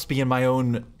 Oh, I must be in my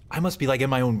own... I must be like in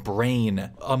my own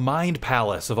brain, a mind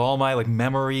palace of all my like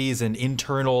memories and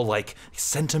internal like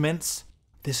sentiments.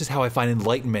 This is how I find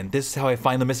enlightenment. This is how I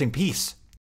find the missing piece.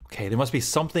 Okay, there must be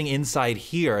something inside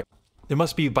here. There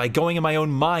must be, by going in my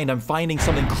own mind, I'm finding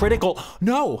something critical.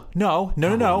 No,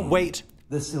 wait.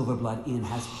 The Silverblood Inn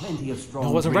has plenty of strong... I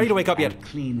wasn't ready to wake up yet.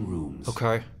 Clean rooms.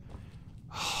 Okay.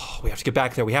 We have to get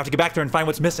back there. We have to get back there and find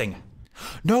what's missing.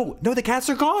 No, the cats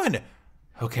are gone.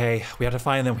 Okay, we have to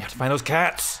find them. We have to find those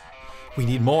cats. We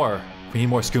need more. We need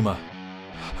more skooma.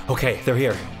 Okay, they're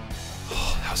here.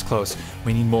 Oh, that was close.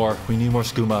 We need more. We need more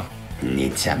skooma.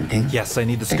 Need something? Yes, I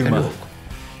need the skooma.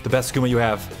 The best skooma you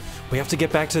have. We have to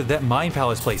get back to that Mind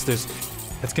Palace place.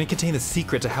 That's going to contain the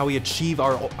secret to how we achieve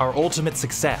our ultimate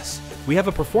success. We have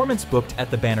a performance booked at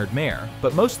the Bannered Mare,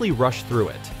 but mostly rush through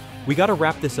it. We gotta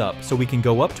wrap this up so we can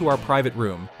go up to our private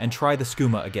room and try the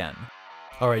skooma again.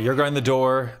 All right, you're guarding the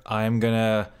door. I'm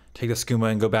gonna take the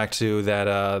skooma and go back to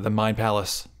that the Mind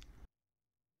Palace.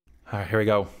 All right, here we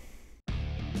go.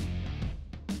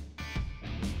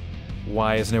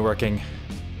 Why isn't it working?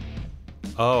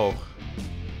 Oh,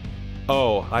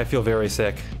 I feel very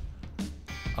sick.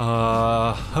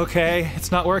 Okay,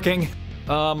 it's not working.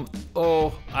 I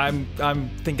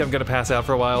think I'm gonna pass out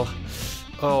for a while.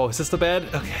 Oh, is this the bed?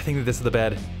 Okay, I think that this is the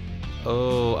bed.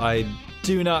 Oh, I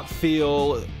do not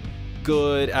feel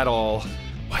good at all.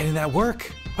 Why didn't that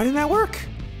work? Why didn't that work?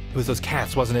 It was those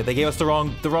cats, wasn't it? They gave us the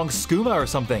wrong skooma or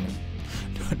something.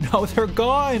 No, they're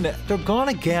gone. They're gone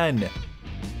again.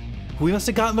 We must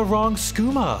have gotten the wrong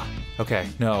skooma. Okay,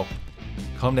 no.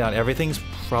 Calm down. Everything's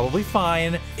probably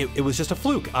fine. It was just a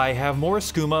fluke. I have more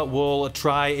skooma. We'll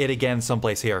try it again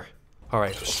someplace here. All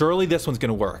right, surely this one's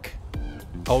gonna work.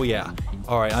 Oh yeah.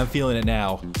 All right, I'm feeling it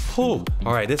now. Whew.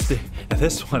 All right, this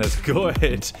one is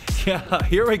good. Yeah,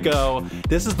 here we go.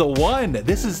 This is the one.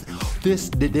 This is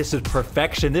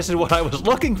perfection. This is what I was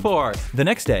looking for. The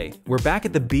next day, we're back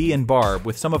at the Bee and Barb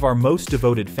with some of our most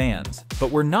devoted fans,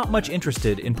 but we're not much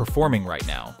interested in performing right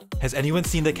now. Has anyone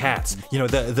seen the cats? You know,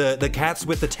 the cats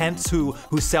with the tents who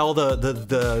sell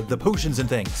the potions and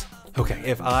things. Okay,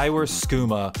 if I were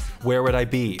skooma, where would I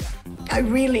be? I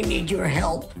really need your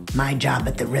help. My job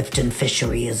at the Riften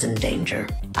Fishery is in danger.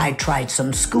 I tried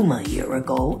some skooma a year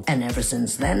ago, and ever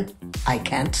since then, I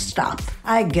can't stop.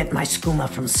 I get my skooma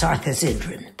from Sarthas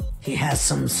Idrin. He has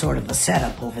some sort of a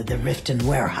setup over the Riften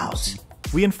warehouse.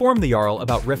 We inform the Jarl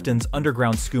about Riften's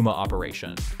underground skooma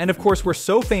operation, and of course we're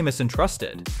so famous and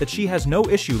trusted that she has no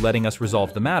issue letting us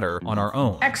resolve the matter on our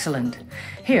own. Excellent.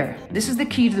 Here, this is the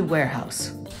key to the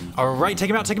warehouse. All right, take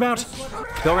him out, take him out.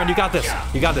 Belrand, you got this.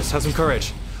 You got this, have some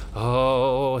courage.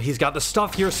 Oh, he's got the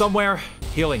stuff here somewhere.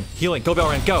 Healing, go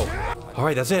Belrand, go. All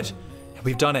right, that's it.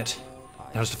 We've done it.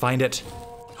 Now just to find it.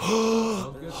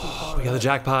 Oh, we got the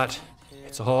jackpot.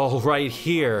 It's all right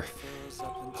here.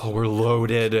 Oh, we're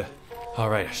loaded. All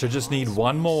right, I should just need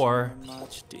one more.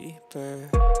 Much deeper.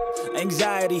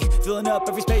 Anxiety, filling up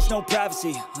every space, no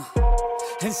privacy.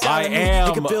 I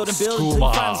am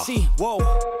skooma. Whoa,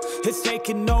 it's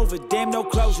taking over. Damn, no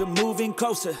closure, moving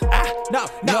closer. No,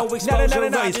 he's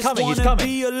coming.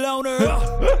 Be a loner.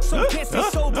 So can't stay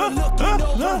sober, looking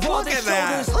over all the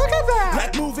shoulders. Look at that.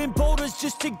 Like moving boulders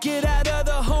just to get out of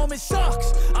the home. It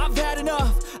sucks. I've had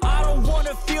enough. I don't want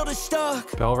to feel the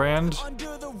stuck. Belrand,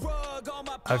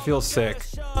 I feel sick.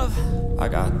 I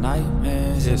got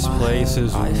nightmares. This place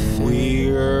is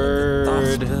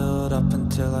weird. Build up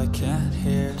until I can't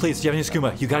hear. Please, do you have any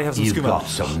skooma? You gotta have some skooma. You've got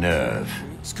some nerve.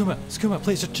 Skooma,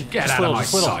 please, just Get out of my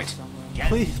sight.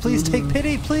 Please take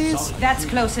pity, please. That's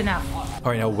close enough.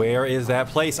 All right, now where is that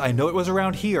place? I know it was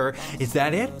around here. Is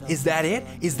that it? Is that it?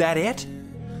 Is that it?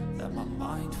 That my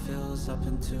mind fills up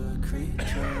into a creature.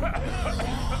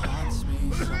 Haunts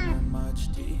me somewhere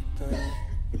much deeper.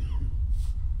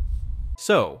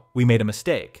 So, we made a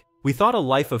mistake. We thought a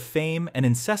life of fame and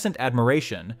incessant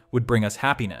admiration would bring us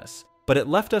happiness, but it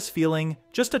left us feeling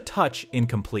just a touch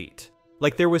incomplete.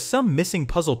 Like there was some missing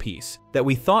puzzle piece that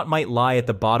we thought might lie at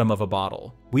the bottom of a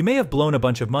bottle. We may have blown a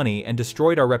bunch of money and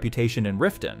destroyed our reputation in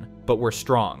Riften, but we're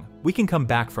strong. We can come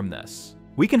back from this.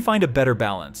 We can find a better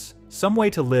balance, some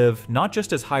way to live not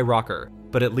just as High Rocker,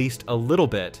 but at least a little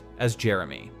bit as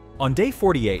Jeremy. On day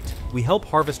 48, we help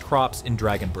harvest crops in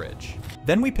Dragonbridge.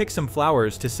 Then we pick some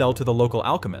flowers to sell to the local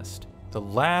alchemist. The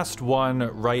last one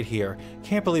right here.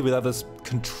 Can't believe we let this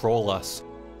control us.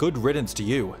 Good riddance to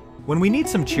you. When we need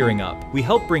some cheering up, we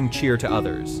help bring cheer to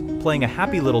others, playing a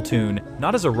happy little tune,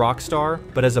 not as a rock star,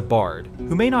 but as a bard,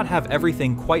 who may not have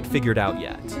everything quite figured out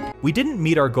yet. We didn't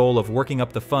meet our goal of working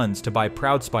up the funds to buy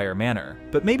Proudspire Manor,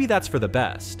 but maybe that's for the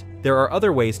best. There are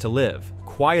other ways to live,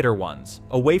 quieter ones,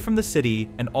 away from the city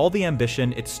and all the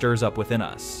ambition it stirs up within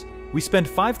us. We spend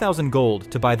 5,000 gold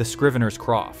to buy the Scrivener's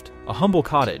Croft, a humble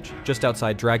cottage just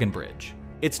outside Dragonbridge.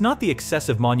 It's not the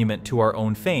excessive monument to our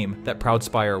own fame that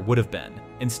Proudspire would have been.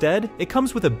 Instead, it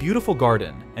comes with a beautiful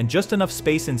garden and just enough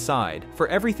space inside for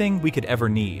everything we could ever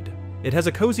need. It has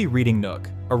a cozy reading nook,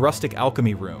 a rustic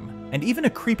alchemy room, and even a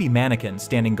creepy mannequin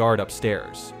standing guard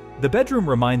upstairs. The bedroom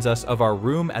reminds us of our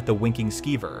room at the Winking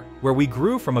Skeever, where we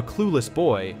grew from a clueless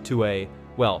boy to a,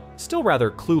 well, still rather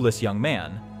clueless young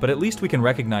man, but at least we can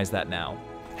recognize that now.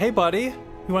 Hey buddy,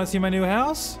 you want to see my new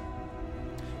house?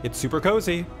 It's super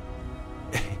cozy.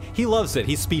 He loves it,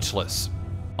 he's speechless.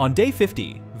 On day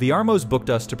 50, Viarmos booked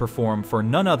us to perform for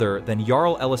none other than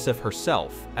Jarl Elisif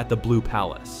herself at the Blue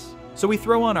Palace. So we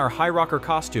throw on our high rocker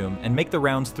costume and make the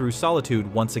rounds through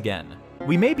Solitude once again.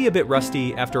 We may be a bit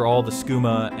rusty after all the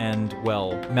skooma and,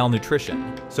 well,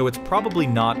 malnutrition, so it's probably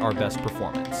not our best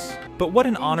performance. But what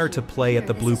an honor to play at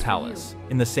the Blue Palace,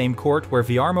 in the same court where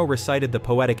Viarmo recited the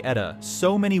Poetic Edda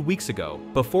so many weeks ago,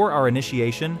 before our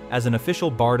initiation as an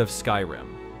official bard of Skyrim.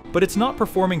 But it's not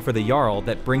performing for the Jarl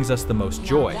that brings us the most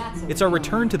joy. It's our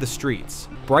return to the streets,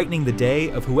 brightening the day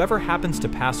of whoever happens to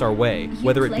pass our way,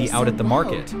 whether it be out at the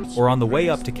market or on the way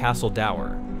up to Castle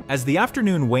Dower. As the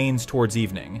afternoon wanes towards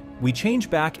evening, we change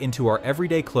back into our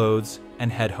everyday clothes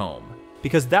and head home.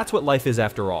 Because that's what life is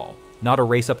after all. Not a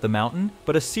race up the mountain,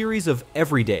 but a series of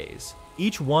everydays,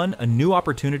 each one a new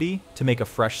opportunity to make a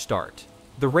fresh start.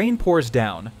 The rain pours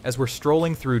down as we're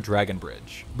strolling through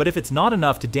Dragonbridge, but if it's not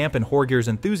enough to dampen Horgir's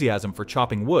enthusiasm for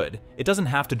chopping wood, it doesn't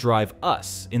have to drive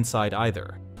us inside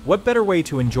either. What better way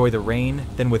to enjoy the rain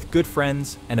than with good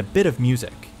friends and a bit of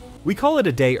music? We call it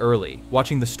a day early,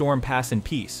 watching the storm pass in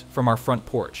peace from our front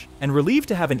porch, and relieved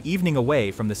to have an evening away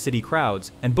from the city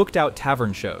crowds and booked out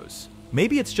tavern shows.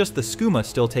 Maybe it's just the skooma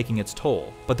still taking its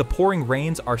toll, but the pouring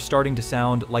rains are starting to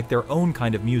sound like their own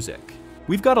kind of music.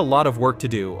 We've got a lot of work to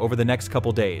do over the next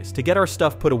couple days to get our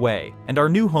stuff put away and our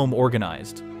new home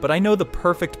organized, but I know the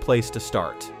perfect place to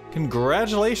start.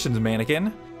 Congratulations,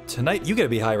 mannequin. Tonight you get to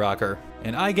be High Rocker,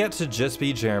 and I get to just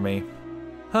be Jeremy.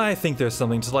 I think there's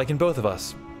something to like in both of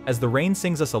us. As the rain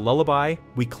sings us a lullaby,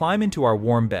 we climb into our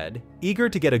warm bed, eager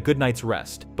to get a good night's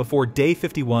rest before day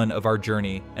 51 of our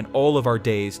journey and all of our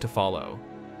days to follow.